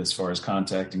restricted as far as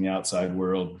contacting the outside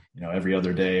world. Every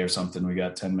other day or something, we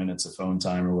got 10 minutes of phone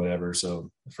time or whatever.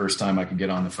 So the first time I could get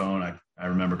on the phone, I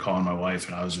remember calling my wife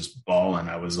and I was just bawling.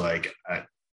 I was like,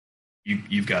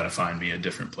 you've got to find me a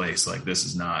different place. Like, this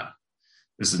is not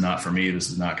for me. This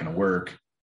is not going to work.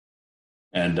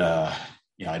 And,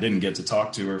 I didn't get to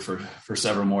talk to her for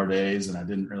several more days, and I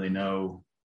didn't really know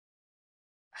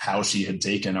how she had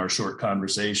taken our short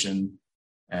conversation.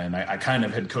 And I kind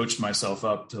of had coached myself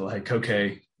up to like,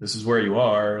 okay, this is where you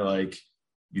are. Like,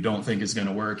 you don't think it's going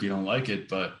to work. You don't like it,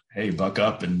 but hey, buck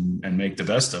up and make the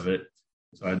best of it.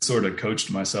 So I'd sort of coached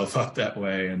myself up that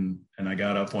way. And I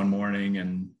got up one morning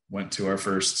and went to our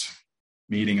first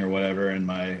meeting or whatever. And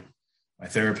my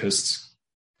therapist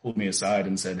pulled me aside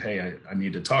and said, hey, I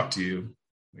need to talk to you.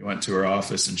 We went to her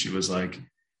office and she was like,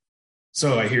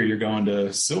 so I hear you're going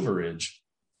to Silver Ridge.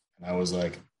 And I was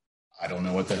like, I don't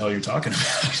know what the hell you're talking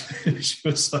about. She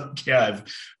was like, yeah,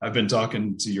 I've been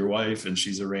talking to your wife and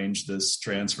she's arranged this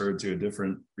transfer to a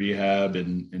different rehab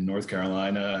in North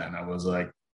Carolina. And I was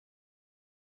like,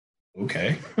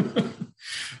 okay.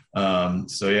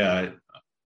 So yeah,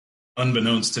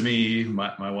 unbeknownst to me,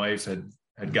 my wife had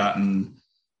gotten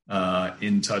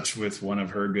in touch with one of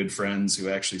her good friends who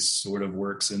actually sort of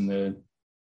works in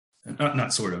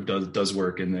does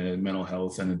work in the mental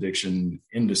health and addiction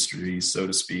industry, so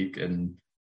to speak. And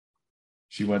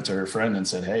she went to her friend and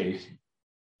said, hey,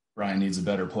 Brian needs a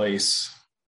better place.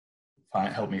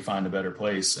 Help me find a better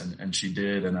place. And she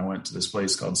did. And I went to this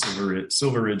place called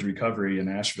Silver Ridge Recovery in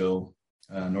Asheville,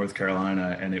 North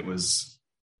Carolina. And it was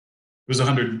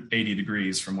 180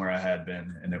 degrees from where I had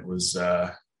been. And it was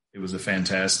a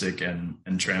fantastic and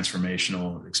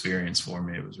transformational experience for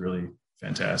me. It was really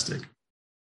fantastic.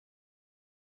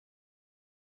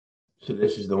 So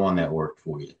this is the one that worked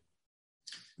for you.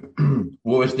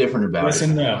 What was different about it?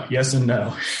 Yes and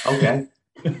no. Okay.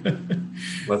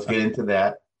 Let's get into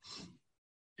that.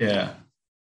 Yeah.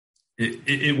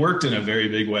 It worked in a very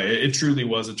big way. It truly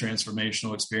was a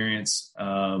transformational experience.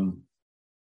 I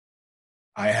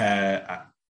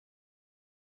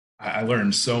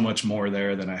learned so much more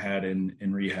there than I had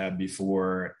in rehab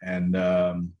before. And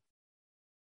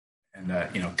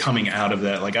coming out of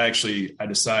that, like I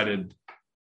decided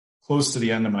close to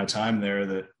the end of my time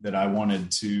there that I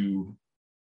wanted to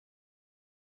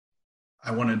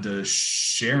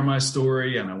share my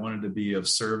story, and I wanted to be of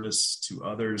service to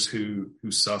others who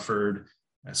suffered.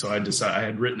 And so I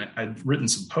decided I'd written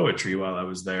some poetry while I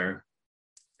was there,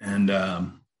 and I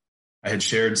had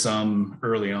shared some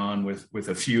early on with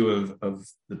a few of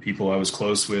the people I was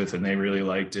close with, and they really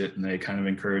liked it, and they kind of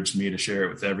encouraged me to share it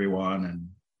with everyone. And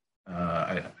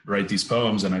I write these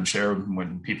poems and I'd share them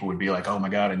when people would be like, oh my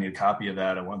God, I need a copy of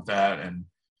that. I want that.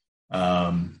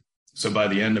 And so by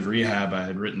the end of rehab, I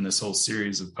had written this whole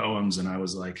series of poems, and I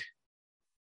was like,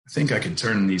 I think I could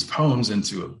turn these poems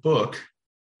into a book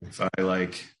if I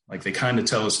like they kind of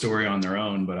tell a story on their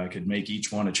own, but I could make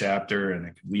each one a chapter, and I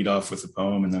could lead off with a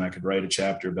poem, and then I could write a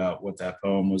chapter about what that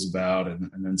poem was about, and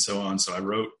then so on. So I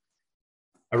wrote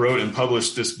and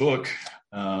published this book.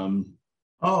 Oh,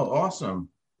 awesome.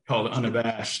 Called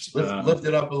Unabashed. Lift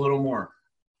it up a little more.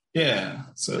 Yeah.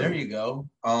 So there you go.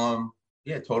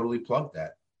 Yeah, totally plug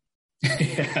that.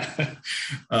 Yeah.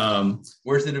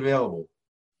 Where's it available?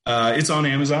 It's on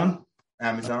Amazon.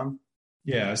 Amazon?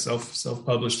 Yeah, I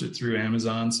self-published it through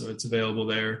Amazon, so it's available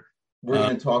there. We're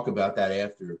going to talk about that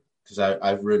after, because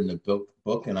I've written a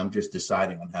book and I'm just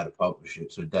deciding on how to publish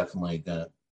it. So definitely going to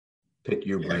pick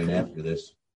your brain after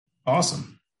this.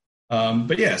 Awesome.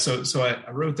 But yeah, so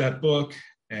I wrote that book,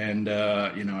 And,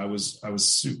 I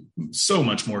was so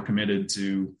much more committed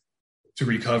to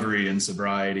recovery and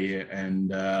sobriety.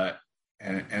 And I,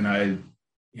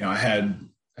 I had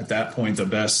at that point the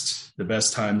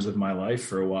best times of my life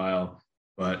for a while.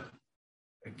 But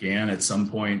again, at some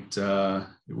point, it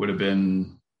would have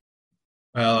been,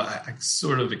 well, I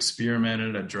sort of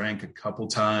experimented. I drank a couple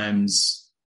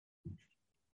times.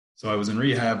 So I was in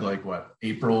rehab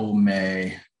April,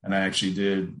 May, and I actually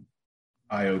did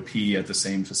IOP at the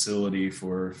same facility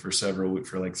for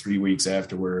 3 weeks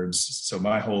afterwards. So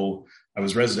I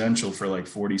was residential for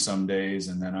 40 some days,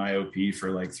 and then IOP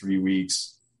for 3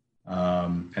 weeks.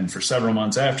 And for several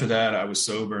months after that, I was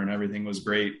sober and everything was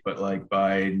great. But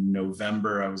by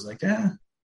November, I was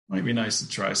might be nice to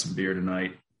try some beer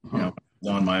tonight,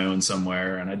 on my own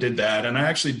somewhere. And I did that. And I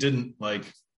actually didn't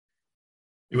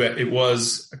it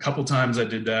was a couple times I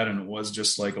did that, and it was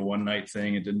just a one night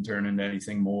thing. It didn't turn into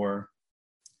anything more.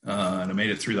 And I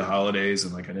made it through the holidays,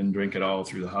 and I didn't drink at all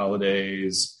through the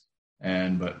holidays.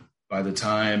 But by the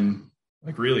time,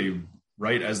 really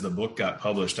right as the book got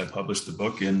published, I published the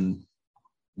book in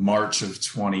March of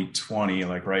 2020,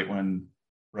 right when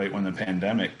the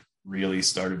pandemic really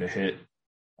started to hit.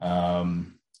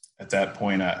 At that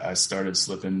point, I started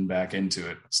slipping back into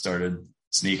it, started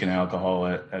sneaking alcohol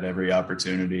at every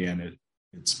opportunity, and it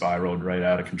spiraled right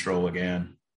out of control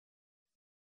again.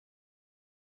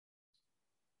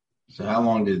 So how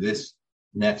long did this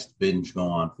next binge go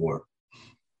on for?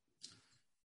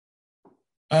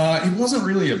 It wasn't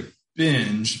really a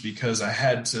binge because I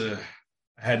had to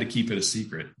keep it a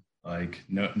secret.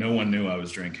 No one knew I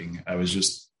was drinking. I was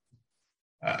just,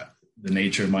 the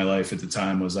nature of my life at the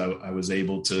time was I was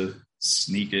able to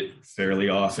sneak it fairly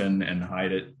often and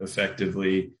hide it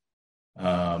effectively.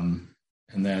 And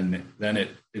then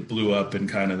it blew up in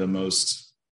kind of the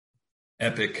most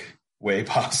epic way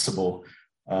possible.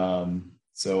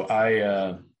 So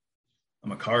I'm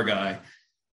a car guy,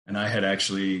 and I had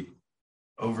actually,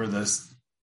 over this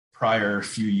prior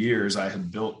few years, I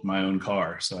had built my own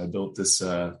car. So I built this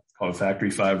called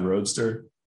Factory 5 Roadster.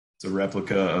 It's a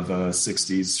replica of a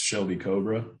 60s Shelby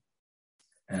Cobra.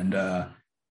 And I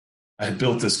had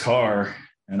built this car,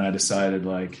 and I decided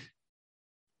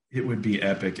it would be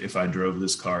epic if I drove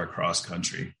this car across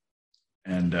country,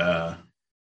 and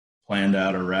planned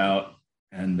out a route,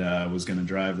 and was going to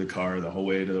drive the car the whole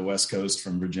way to the West Coast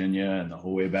from Virginia and the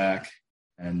whole way back.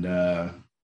 And I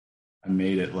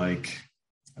made it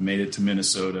to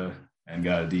Minnesota and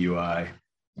got a DUI.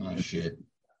 Oh, shit.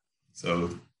 So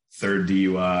third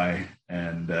DUI,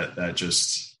 and that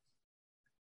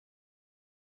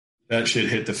shit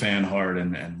hit the fan hard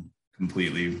and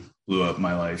completely blew up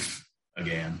my life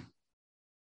again.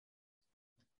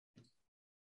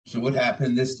 So what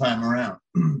happened this time around?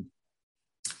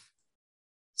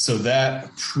 So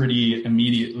that pretty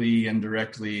immediately and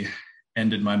directly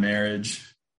ended my marriage.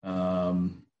 I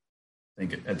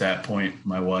think at that point,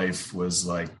 my wife was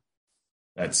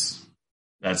that's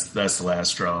the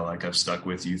last straw. I've stuck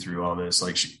with you through all this.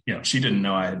 She didn't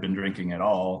know I had been drinking at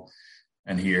all.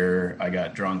 And here I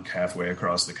got drunk halfway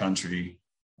across the country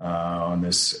on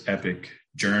this epic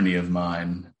journey of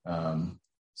mine.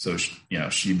 So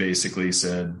she basically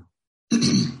said,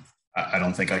 I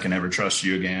don't think I can ever trust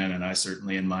you again. And I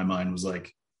certainly, in my mind, was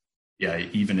yeah,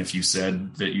 even if you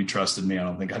said that you trusted me, I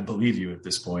don't think I'd believe you at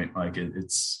this point.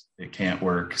 It can't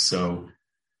work. So,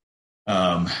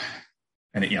 and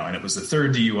it was the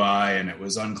third DUI, and it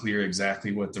was unclear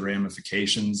exactly what the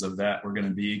ramifications of that were going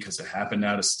to be, because it happened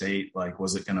out of state.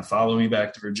 Was it going to follow me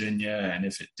back to Virginia? And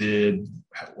if it did,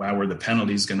 how were the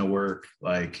penalties going to work?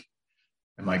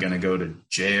 Am I going to go to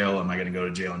jail? Am I going to go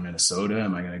to jail in Minnesota?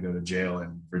 Am I going to go to jail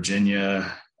in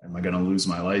Virginia? Am I going to lose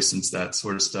my license? That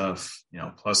sort of stuff,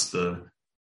 plus the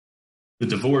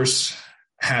divorce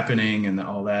happening and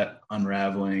all that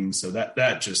unraveling. So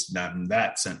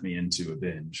that sent me into a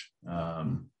binge,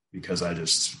 because I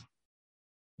just,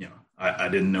 I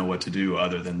didn't know what to do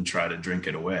other than try to drink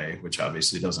it away, which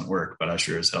obviously doesn't work, but I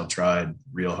sure as hell tried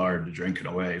real hard to drink it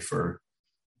away for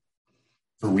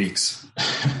weeks.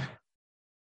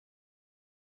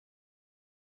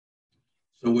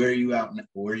 So where are you at?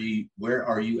 Where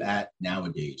are you at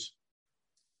nowadays?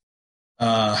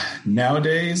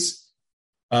 Nowadays,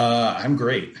 I'm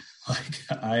great.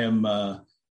 I am.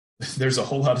 There's a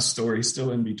whole lot of stories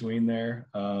still in between there.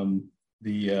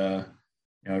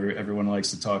 Everyone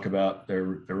likes to talk about their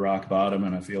rock bottom,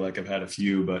 and I feel like I've had a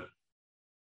few. But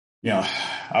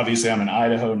obviously, I'm in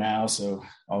Idaho now, so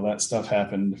all that stuff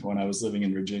happened when I was living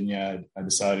in Virginia. I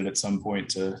decided at some point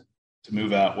to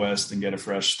move out west and get a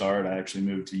fresh start. I actually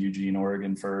moved to Eugene,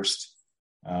 Oregon first.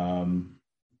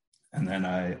 And then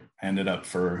I ended up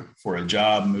for a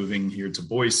job moving here to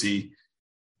Boise.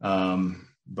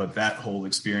 But that whole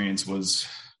experience was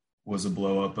a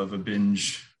blow up of a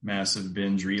massive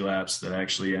binge relapse that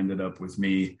actually ended up with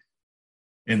me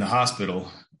in the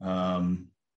hospital.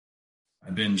 I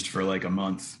binged for like a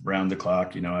month round the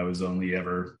clock. I was only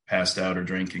ever passed out or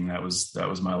drinking. That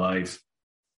was my life.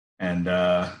 And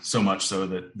so much so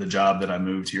that the job that I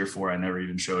moved here for, I never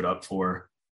even showed up for.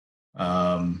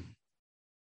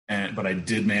 But I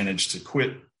did manage to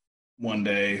quit one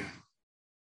day.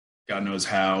 God knows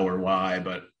how or why,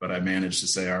 but I managed to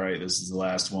say, all right, this is the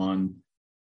last one.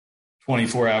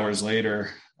 24 hours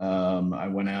later, I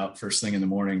went out first thing in the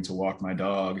morning to walk my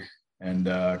dog, and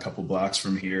a couple blocks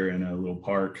from here in a little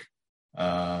park,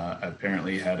 I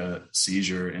apparently had a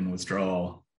seizure and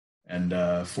withdrawal. And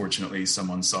fortunately,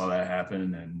 someone saw that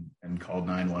happen and called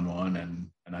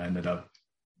 911, and I ended up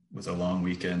with a long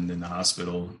weekend in the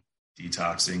hospital,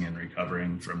 detoxing and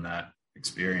recovering from that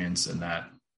experience. And that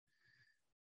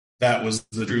was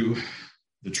the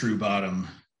true bottom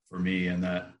for me, and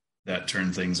that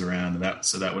turned things around.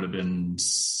 So that would have been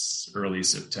early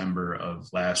September of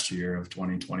last year, of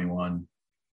 2021.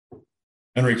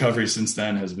 And recovery since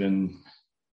then has been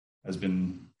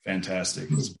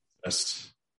fantastic. It's the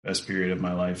best period of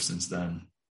my life since then.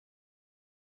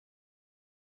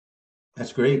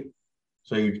 That's great.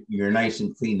 So you're nice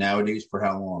and clean nowadays. For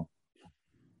how long?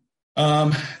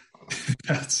 I'm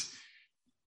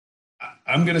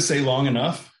going to say long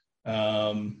enough,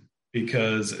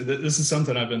 because this is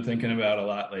something I've been thinking about a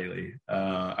lot lately.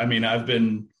 I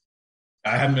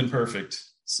haven't been perfect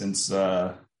since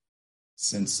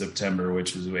September,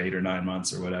 which is 8 or 9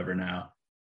 months or whatever now.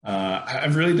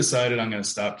 I've really decided I'm going to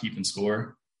stop keeping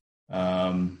score.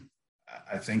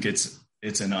 I think it's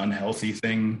an unhealthy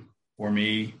thing for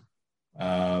me,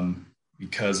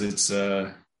 because it's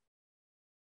a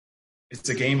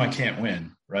game I can't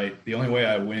win, right? The only way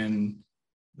I win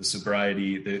the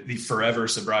sobriety, the forever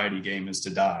sobriety game, is to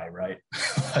die, right?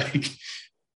 Like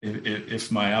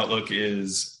if my outlook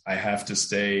is I have to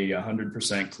stay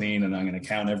 100% clean and I'm going to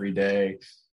count every day,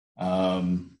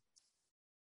 I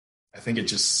think it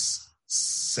just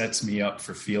sets me up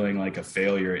for feeling like a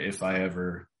failure if I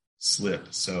ever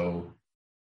slip. So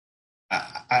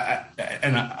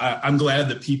I'm glad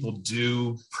that people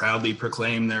do proudly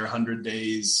proclaim their 100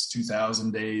 days,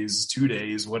 2,000 days, 2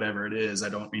 days, whatever it is. I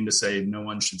don't mean to say no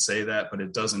one should say that, but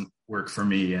it doesn't work for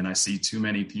me. And I see too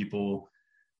many people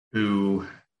who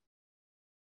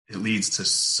it leads to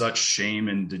such shame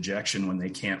and dejection when they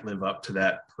can't live up to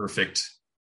that perfect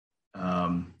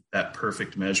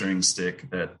measuring stick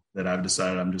that I've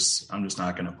decided I'm just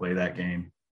not going to play that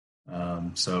game.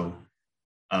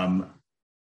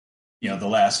 The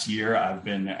last year I've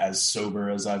been as sober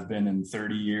as I've been in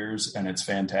 30 years, and it's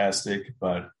fantastic,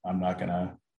 but I'm not going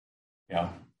to,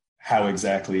 how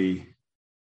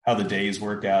the days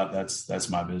work out, that's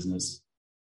my business.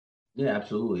 Yeah,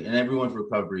 absolutely. And everyone's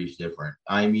recovery is different.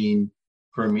 I mean,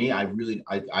 for me, I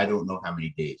don't know how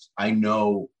many days. I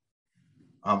know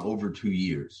I'm over 2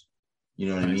 years. You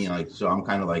know what I mean? Like, so I'm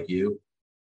kind of like you,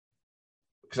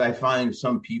 because I find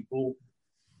some people,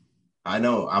 I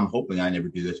know, I'm hoping I never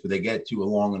do this, but they get to a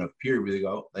long enough period where they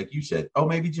go, like you said, oh,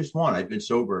 maybe just one. I've been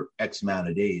sober X amount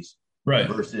of days. Right.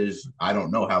 Versus I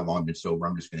don't know how long I've been sober.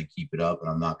 I'm just going to keep it up and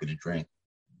I'm not going to drink.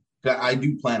 I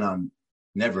do plan on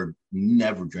never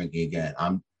drinking again.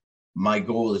 My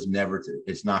goal is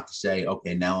it's not to say,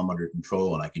 okay, now I'm under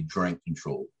control and I can drink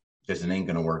control, because it ain't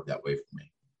going to work that way for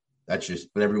me. That's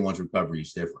just, but everyone's recovery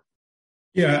is different.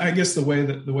 Yeah. I guess the way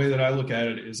that I look at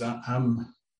it is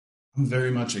I'm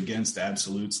very much against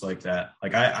absolutes like that.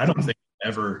 Like I don't think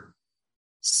I've ever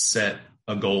set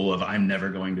a goal of I'm never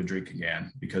going to drink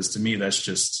again, because to me that's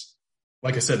just,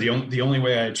 like I said, the only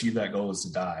way I achieve that goal is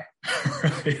to die.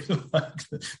 Right? Like,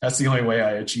 that's the only way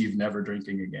I achieve never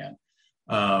drinking again.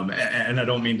 And I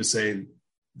don't mean to say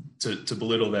to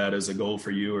belittle that as a goal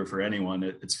for you or for anyone.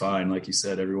 It's fine. Like you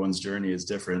said, everyone's journey is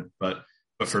different. But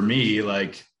for me,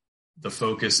 like the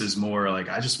focus is more like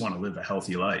I just want to live a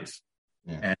healthy life.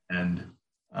 Yeah. And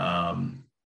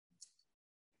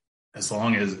as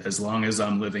long as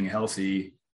I'm living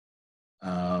healthy,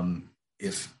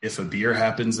 if a beer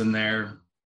happens in there,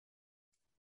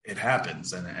 it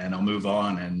happens, and I'll move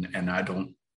on. And I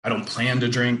don't plan to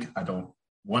drink. I don't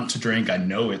want to drink. I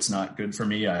know it's not good for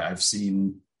me. I've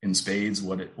seen in spades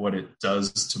what it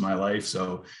does to my life.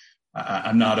 So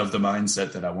I'm not of the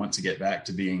mindset that I want to get back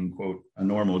to being, quote, a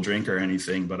normal drinker or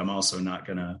anything, but I'm also not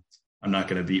gonna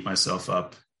beat myself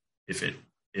up if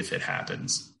it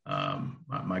happens.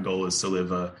 My goal is to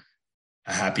live a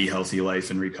happy, healthy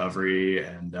life in recovery.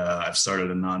 And I've started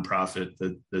a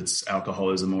nonprofit that's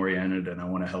alcoholism oriented, and I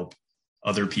want to help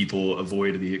other people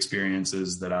avoid the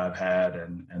experiences that I've had.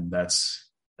 And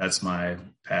that's my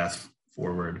path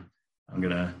forward. I'm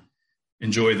going to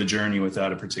enjoy the journey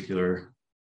without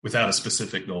a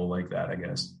specific goal like that, I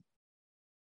guess.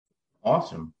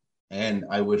 Awesome. And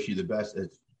I wish you the best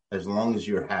as long as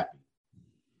you're happy.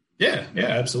 Yeah,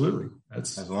 absolutely.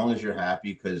 That's as long as you're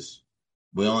happy, because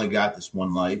we only got this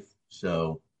one life.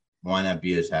 So why not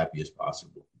be as happy as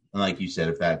possible? And like you said,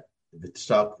 if it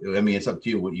sucks, I mean, it's up to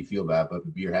you what you feel about, but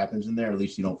if beer happens in there, at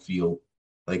least you don't feel,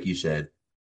 like you said,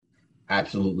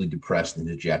 absolutely depressed and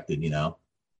dejected,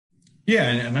 Yeah.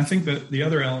 And I think that the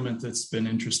other element that's been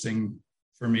interesting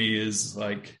for me is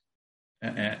like,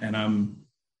 and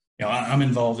I'm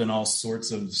involved in all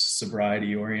sorts of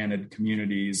sobriety oriented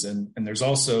communities. And there's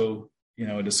also,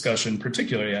 a discussion,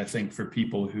 particularly, I think, for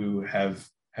people who have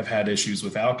had issues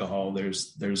with alcohol,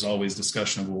 there's always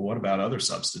discussion of, well, what about other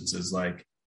substances? Like,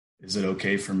 is it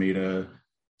okay for me to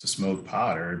smoke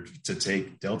pot or to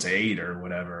take Delta 8 or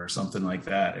whatever, or something like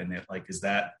that? And is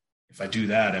that, if I do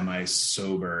that, am I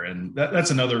sober? And that's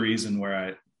another reason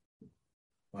where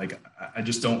I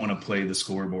just don't want to play the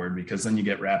scoreboard, because then you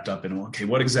get wrapped up in, okay,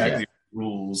 what exactly are the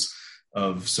rules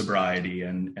of sobriety?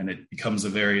 And it becomes a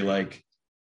very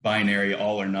binary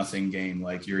all or nothing game.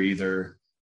 Like you're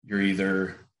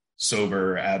either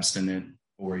sober, abstinent,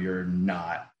 or you're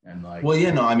not. And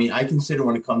I consider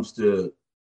when it comes to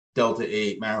Delta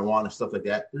 8, marijuana, stuff like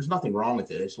that, there's nothing wrong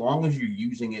with it as long as you're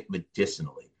using it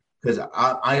medicinally. Because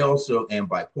I also am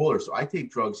bipolar, so I take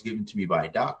drugs given to me by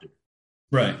a doctor.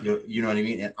 Right. You know what I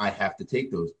mean? And I have to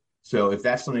take those. So if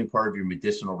that's something part of your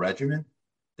medicinal regimen,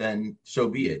 then so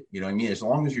be it. You know what I mean? As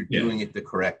long as you're doing it the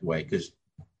correct way, because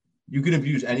you can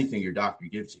abuse anything your doctor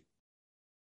gives you.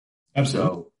 Absolutely.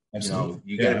 So,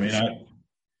 Absolutely.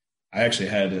 I actually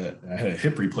had a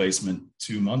hip replacement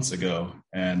 2 months ago,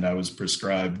 and I was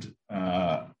prescribed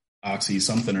oxy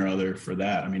something or other for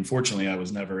that. I mean, fortunately, I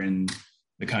was never in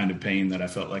the kind of pain that I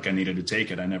felt like I needed to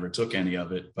take it. I never took any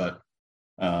of it, but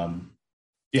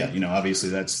obviously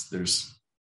there's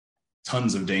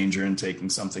tons of danger in taking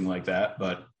something like that,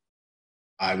 but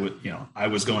I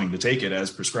was going to take it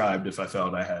as prescribed if I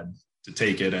felt I had to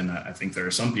take it. And I think there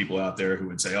are some people out there who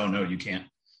would say, oh no, you can't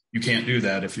do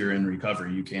that. If you're in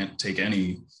recovery, you can't take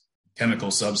any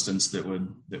chemical substance that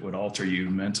would alter you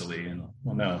mentally. And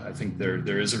well, no, I think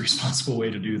there is a responsible way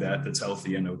to do that that's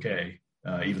healthy and okay.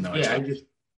 Even though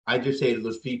I just say to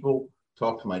those people,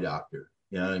 talk to my doctor.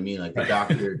 You know what I mean? Like the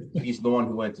doctor, he's the one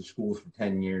who went to school for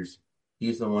 10 years.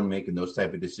 He's the one making those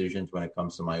type of decisions when it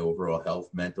comes to my overall health,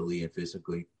 mentally and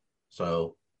physically.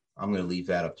 So I'm going to leave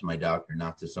that up to my doctor,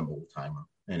 not to some old timer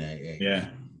in AA. Yeah.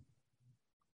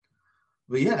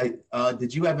 But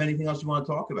did you have anything else you want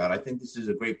to talk about? I think this is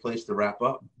a great place to wrap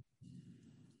up.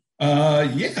 I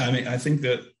mean, I think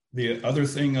that the other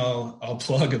thing I'll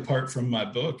plug apart from my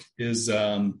book is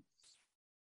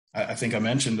I think I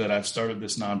mentioned that I've started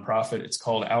this nonprofit. It's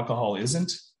called Alcohol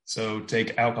Isn't. So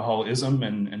take alcoholism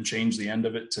and change the end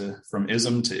of it from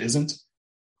ism to isn't.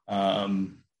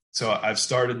 So I've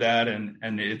started that,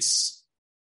 and it's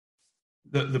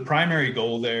the primary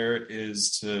goal there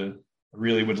is to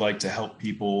really would like to help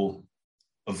people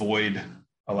avoid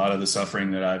a lot of the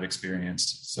suffering that I've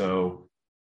experienced. So,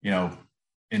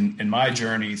 in my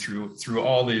journey through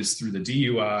all these, through the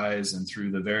DUIs and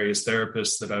through the various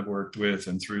therapists that I've worked with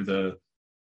and through the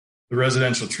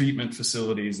residential treatment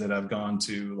facilities that I've gone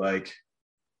to,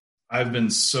 I've been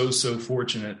so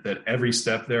fortunate that every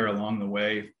step there along the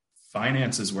way,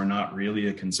 finances were not really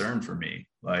a concern for me.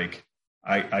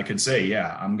 I could say,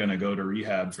 I'm going to go to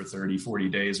rehab for 30, 40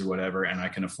 days or whatever, and I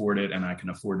can afford it. And I can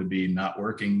afford to be not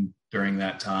working during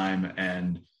that time.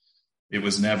 And it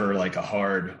was never like a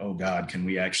hard, oh God, can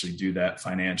we actually do that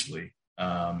financially?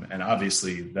 And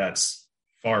obviously that's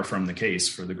far from the case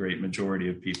for the great majority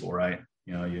of people, right?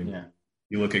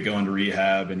 You look at going to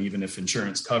rehab, and even if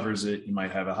insurance covers it, you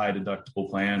might have a high deductible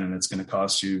plan and it's going to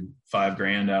cost you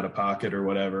 $5,000 out of pocket or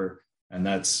whatever. And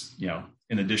that's,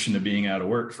 in addition to being out of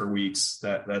work for weeks,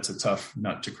 that's a tough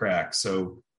nut to crack.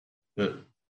 So the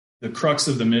crux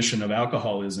of the mission of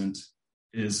Alcohol Isn't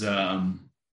is to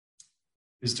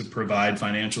provide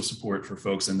financial support for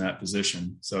folks in that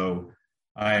position. So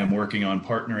I am working on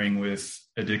partnering with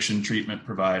addiction treatment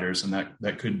providers, and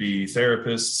that could be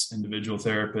therapists, individual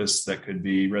therapists, that could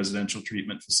be residential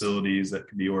treatment facilities, that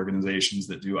could be organizations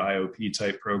that do IOP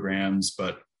type programs.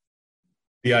 But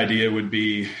the idea would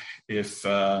be if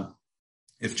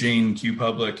if Jane Q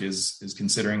Public is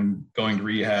considering going to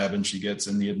rehab and she gets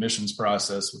in the admissions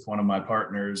process with one of my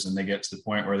partners and they get to the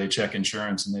point where they check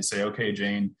insurance and they say, okay,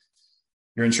 Jane,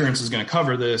 your insurance is going to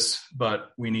cover this,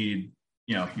 but we need,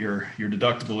 your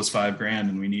deductible is $5,000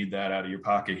 and we need that out of your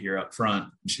pocket here up front.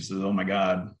 And she says, oh my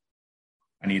God,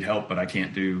 I need help, but I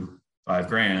can't do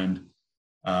 $5,000.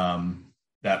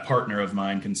 That partner of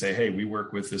mine can say, hey, we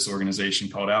work with this organization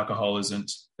called Alcohol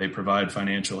Isn't. They provide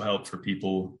financial help for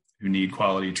people who need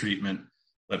quality treatment.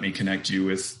 Let me connect you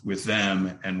with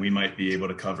them, and we might be able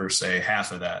to cover, say,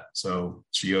 half of that. So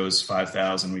she owes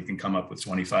 $5,000. We can come up with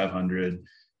 $2,500.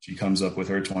 She comes up with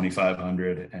her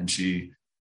 $2,500, and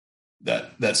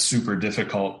that's super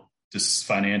difficult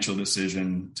financial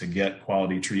decision to get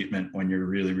quality treatment when you're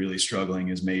really, really struggling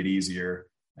is made easier,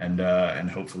 and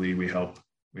hopefully we help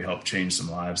change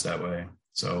some lives that way.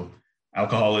 So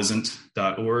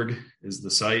alcoholisn't.org is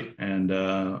the site,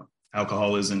 and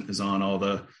Alcohol Isn't is on all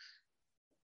the,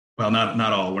 well, not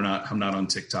all, I'm not on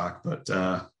TikTok, but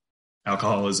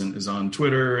Alcohol Isn't is on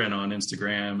Twitter and on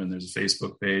Instagram, and there's a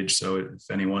Facebook page. So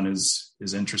if anyone is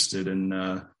interested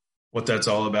in what that's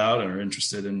all about, or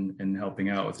interested in helping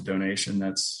out with the donation,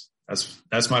 that's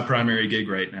my primary gig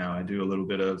right now. I do a little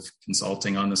bit of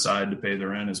consulting on the side to pay the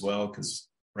rent as well, because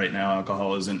right now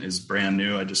Alcohol Isn't is brand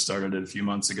new. I just started it a few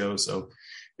months ago, so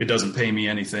it doesn't pay me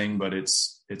anything, but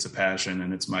it's a passion,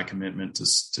 and it's my commitment to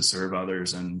serve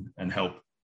others and help,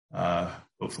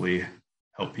 hopefully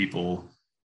help people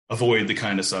avoid the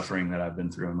kind of suffering that I've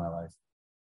been through in my life.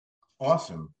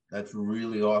 Awesome. That's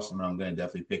really awesome. I'm going to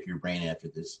definitely pick your brain after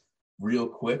this. Real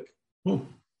quick. Cool.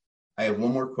 I have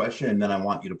one more question, and then I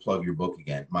want you to plug your book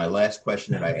again. My last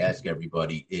question that I ask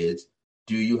everybody is,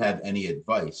 do you have any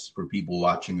advice for people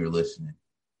watching or listening?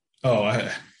 Oh,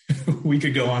 we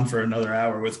could go on for another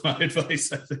hour with my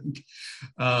advice, I think.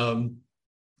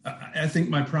 I think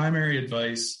my primary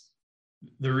advice,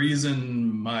 the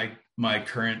reason my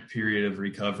current period of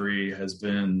recovery has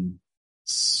been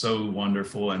so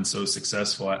wonderful and so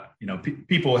successful,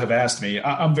 people have asked me,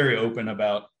 I'm very open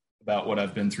about what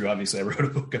I've been through. Obviously, I wrote a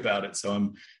book about it, so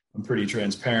I'm pretty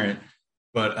transparent.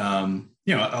 But,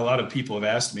 a lot of people have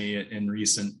asked me in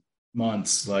recent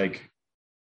months, like,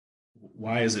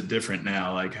 why is it different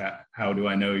now? Like, how do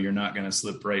I know you're not going to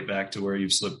slip right back to where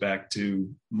you've slipped back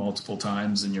to multiple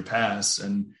times in your past?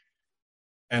 And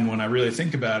when I really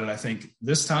think about it, I think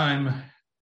this time,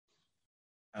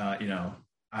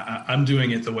 I'm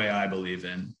doing it the way I believe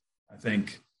in. I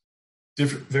think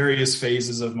various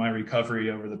phases of my recovery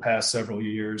over the past several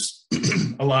years,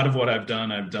 a lot of what I've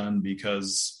done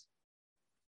because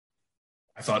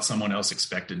I thought someone else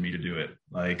expected me to do it.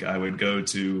 Like, I would go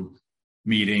to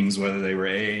meetings, whether they were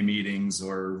AA meetings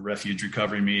or refuge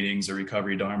recovery meetings or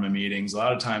recovery Dharma meetings. A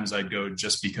lot of times I'd go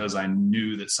just because I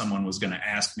knew that someone was going to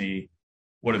ask me,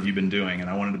 what have you been doing? And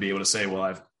I wanted to be able to say,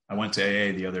 well, I went to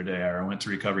AA the other day, or I went to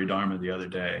recovery Dharma the other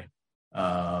day.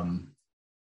 And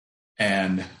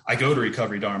I go to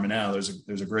recovery Dharma now.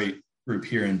 There's a great group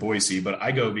here in Boise, but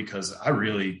I go because I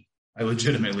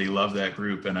legitimately love that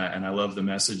group, and I love the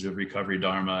message of recovery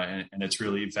Dharma, and it's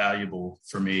really valuable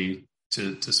for me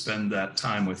to spend that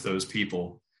time with those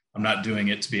people. I'm not doing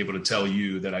it to be able to tell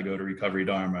you that I go to recovery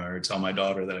Dharma, or tell my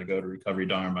daughter that I go to recovery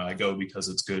Dharma. I go because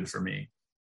it's good for me.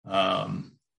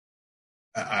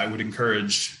 I would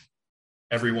encourage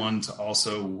everyone to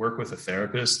also work with a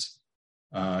therapist,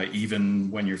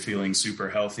 even when you're feeling super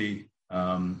healthy.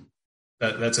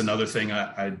 That's another thing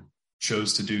I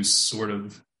chose to do sort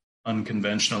of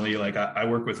unconventionally. Like, I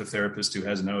work with a therapist who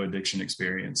has no addiction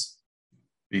experience,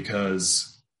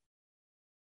 because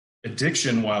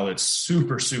addiction, while it's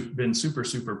been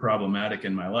super problematic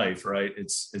in my life, right?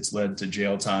 It's led to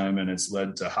jail time, and it's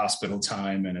led to hospital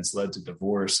time, and it's led to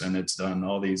divorce, and it's done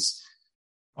all these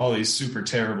super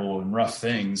terrible and rough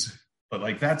things. But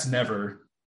like, that's never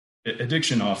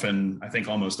addiction. Often, I think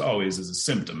almost always, is a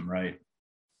symptom, right?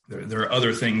 There are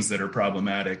other things that are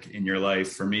problematic in your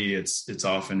life. For me, it's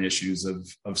often issues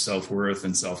of self-worth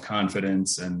and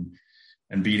self-confidence, and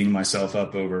beating myself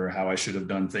up over how I should have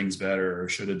done things better or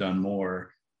should have done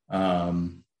more.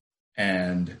 And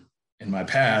in my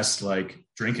past, like,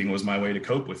 drinking was my way to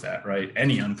cope with that, right?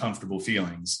 Any uncomfortable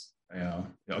feelings,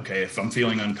 okay, if I'm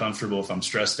feeling uncomfortable, if I'm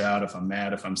stressed out, if I'm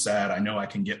mad, if I'm sad, I know I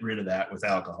can get rid of that with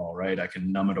alcohol, right? I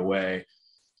can numb it away.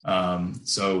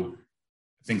 So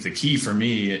I think the key for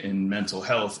me in mental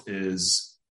health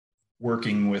is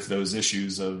working with those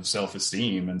issues of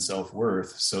self-esteem and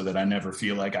self-worth, so that I never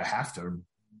feel like I have to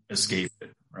escape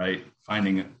it, right?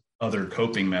 Finding other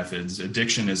coping methods.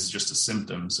 Addiction is just a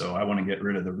symptom, so I want to get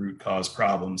rid of the root cause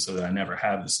problem so that I never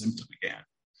have the symptom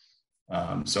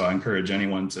again. So I encourage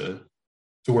anyone to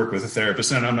work with a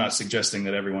therapist. And I'm not suggesting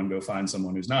that everyone go find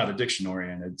someone who's not addiction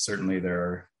oriented. Certainly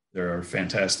there are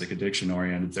fantastic addiction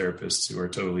oriented therapists who are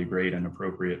totally great and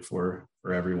appropriate for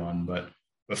everyone, but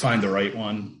find the right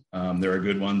one. There are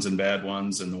good ones and bad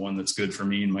ones, and the one that's good for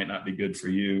me might not be good for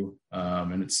you.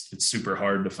 And it's super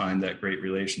hard to find that great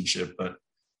relationship, but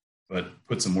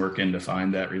put some work in to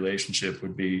find that relationship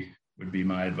would be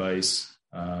my advice.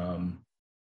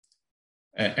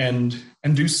 And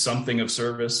do something of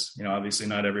service. Obviously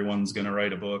not everyone's going to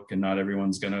write a book and not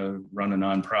everyone's going to run a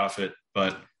nonprofit,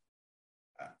 but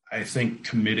I think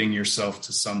committing yourself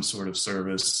to some sort of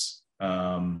service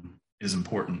is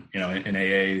important. In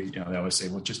AA, they always say,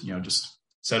 well, just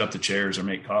set up the chairs or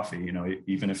make coffee,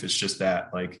 even if it's just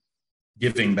that, like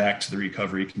giving back to the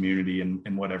recovery community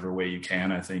in whatever way you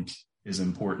can, I think is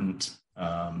important.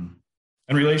 And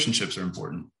relationships are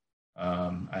important.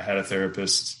 I had a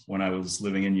therapist when I was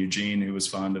living in Eugene who was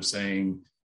fond of saying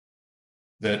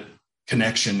that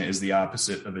connection is the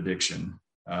opposite of addiction.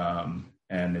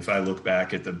 And if I look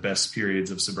back at the best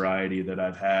periods of sobriety that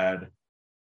I've had,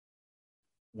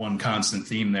 one constant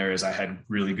theme there is I had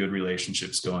really good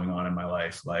relationships going on in my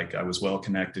life. Like I was well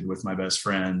connected with my best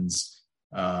friends.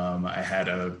 I had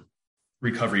a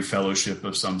recovery fellowship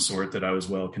of some sort that I was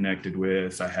well connected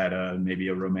with. I had maybe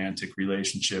a romantic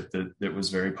relationship that was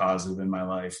very positive in my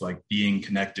life. Like being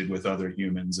connected with other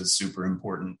humans is super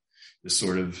important. This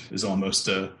sort of is almost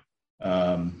an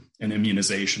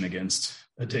immunization against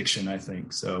addiction, I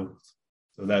think. So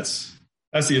that's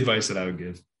the advice that I would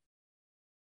give.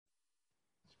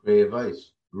 Great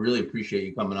advice. Really appreciate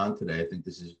you coming on today. I think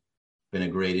this has been a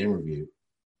great interview.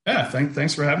 Yeah,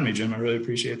 thanks for having me, Jim. I really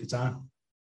appreciate the time.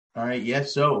 All right.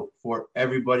 Yes. So for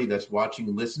everybody that's watching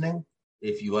and listening,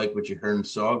 if you like what you heard and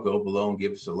saw, go below and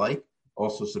give us a like.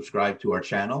 Also subscribe to our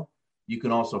channel. You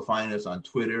can also find us on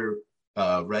Twitter,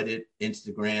 Reddit,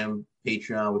 Instagram,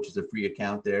 Patreon, which is a free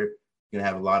account there. You're going to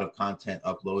have a lot of content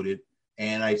uploaded.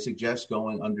 And I suggest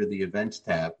going under the events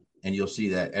tab, and you'll see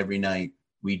that every night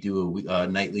we do a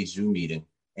nightly Zoom meeting,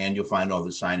 and you'll find all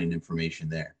the sign-in information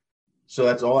there. So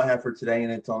that's all I have for today,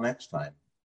 and until next time.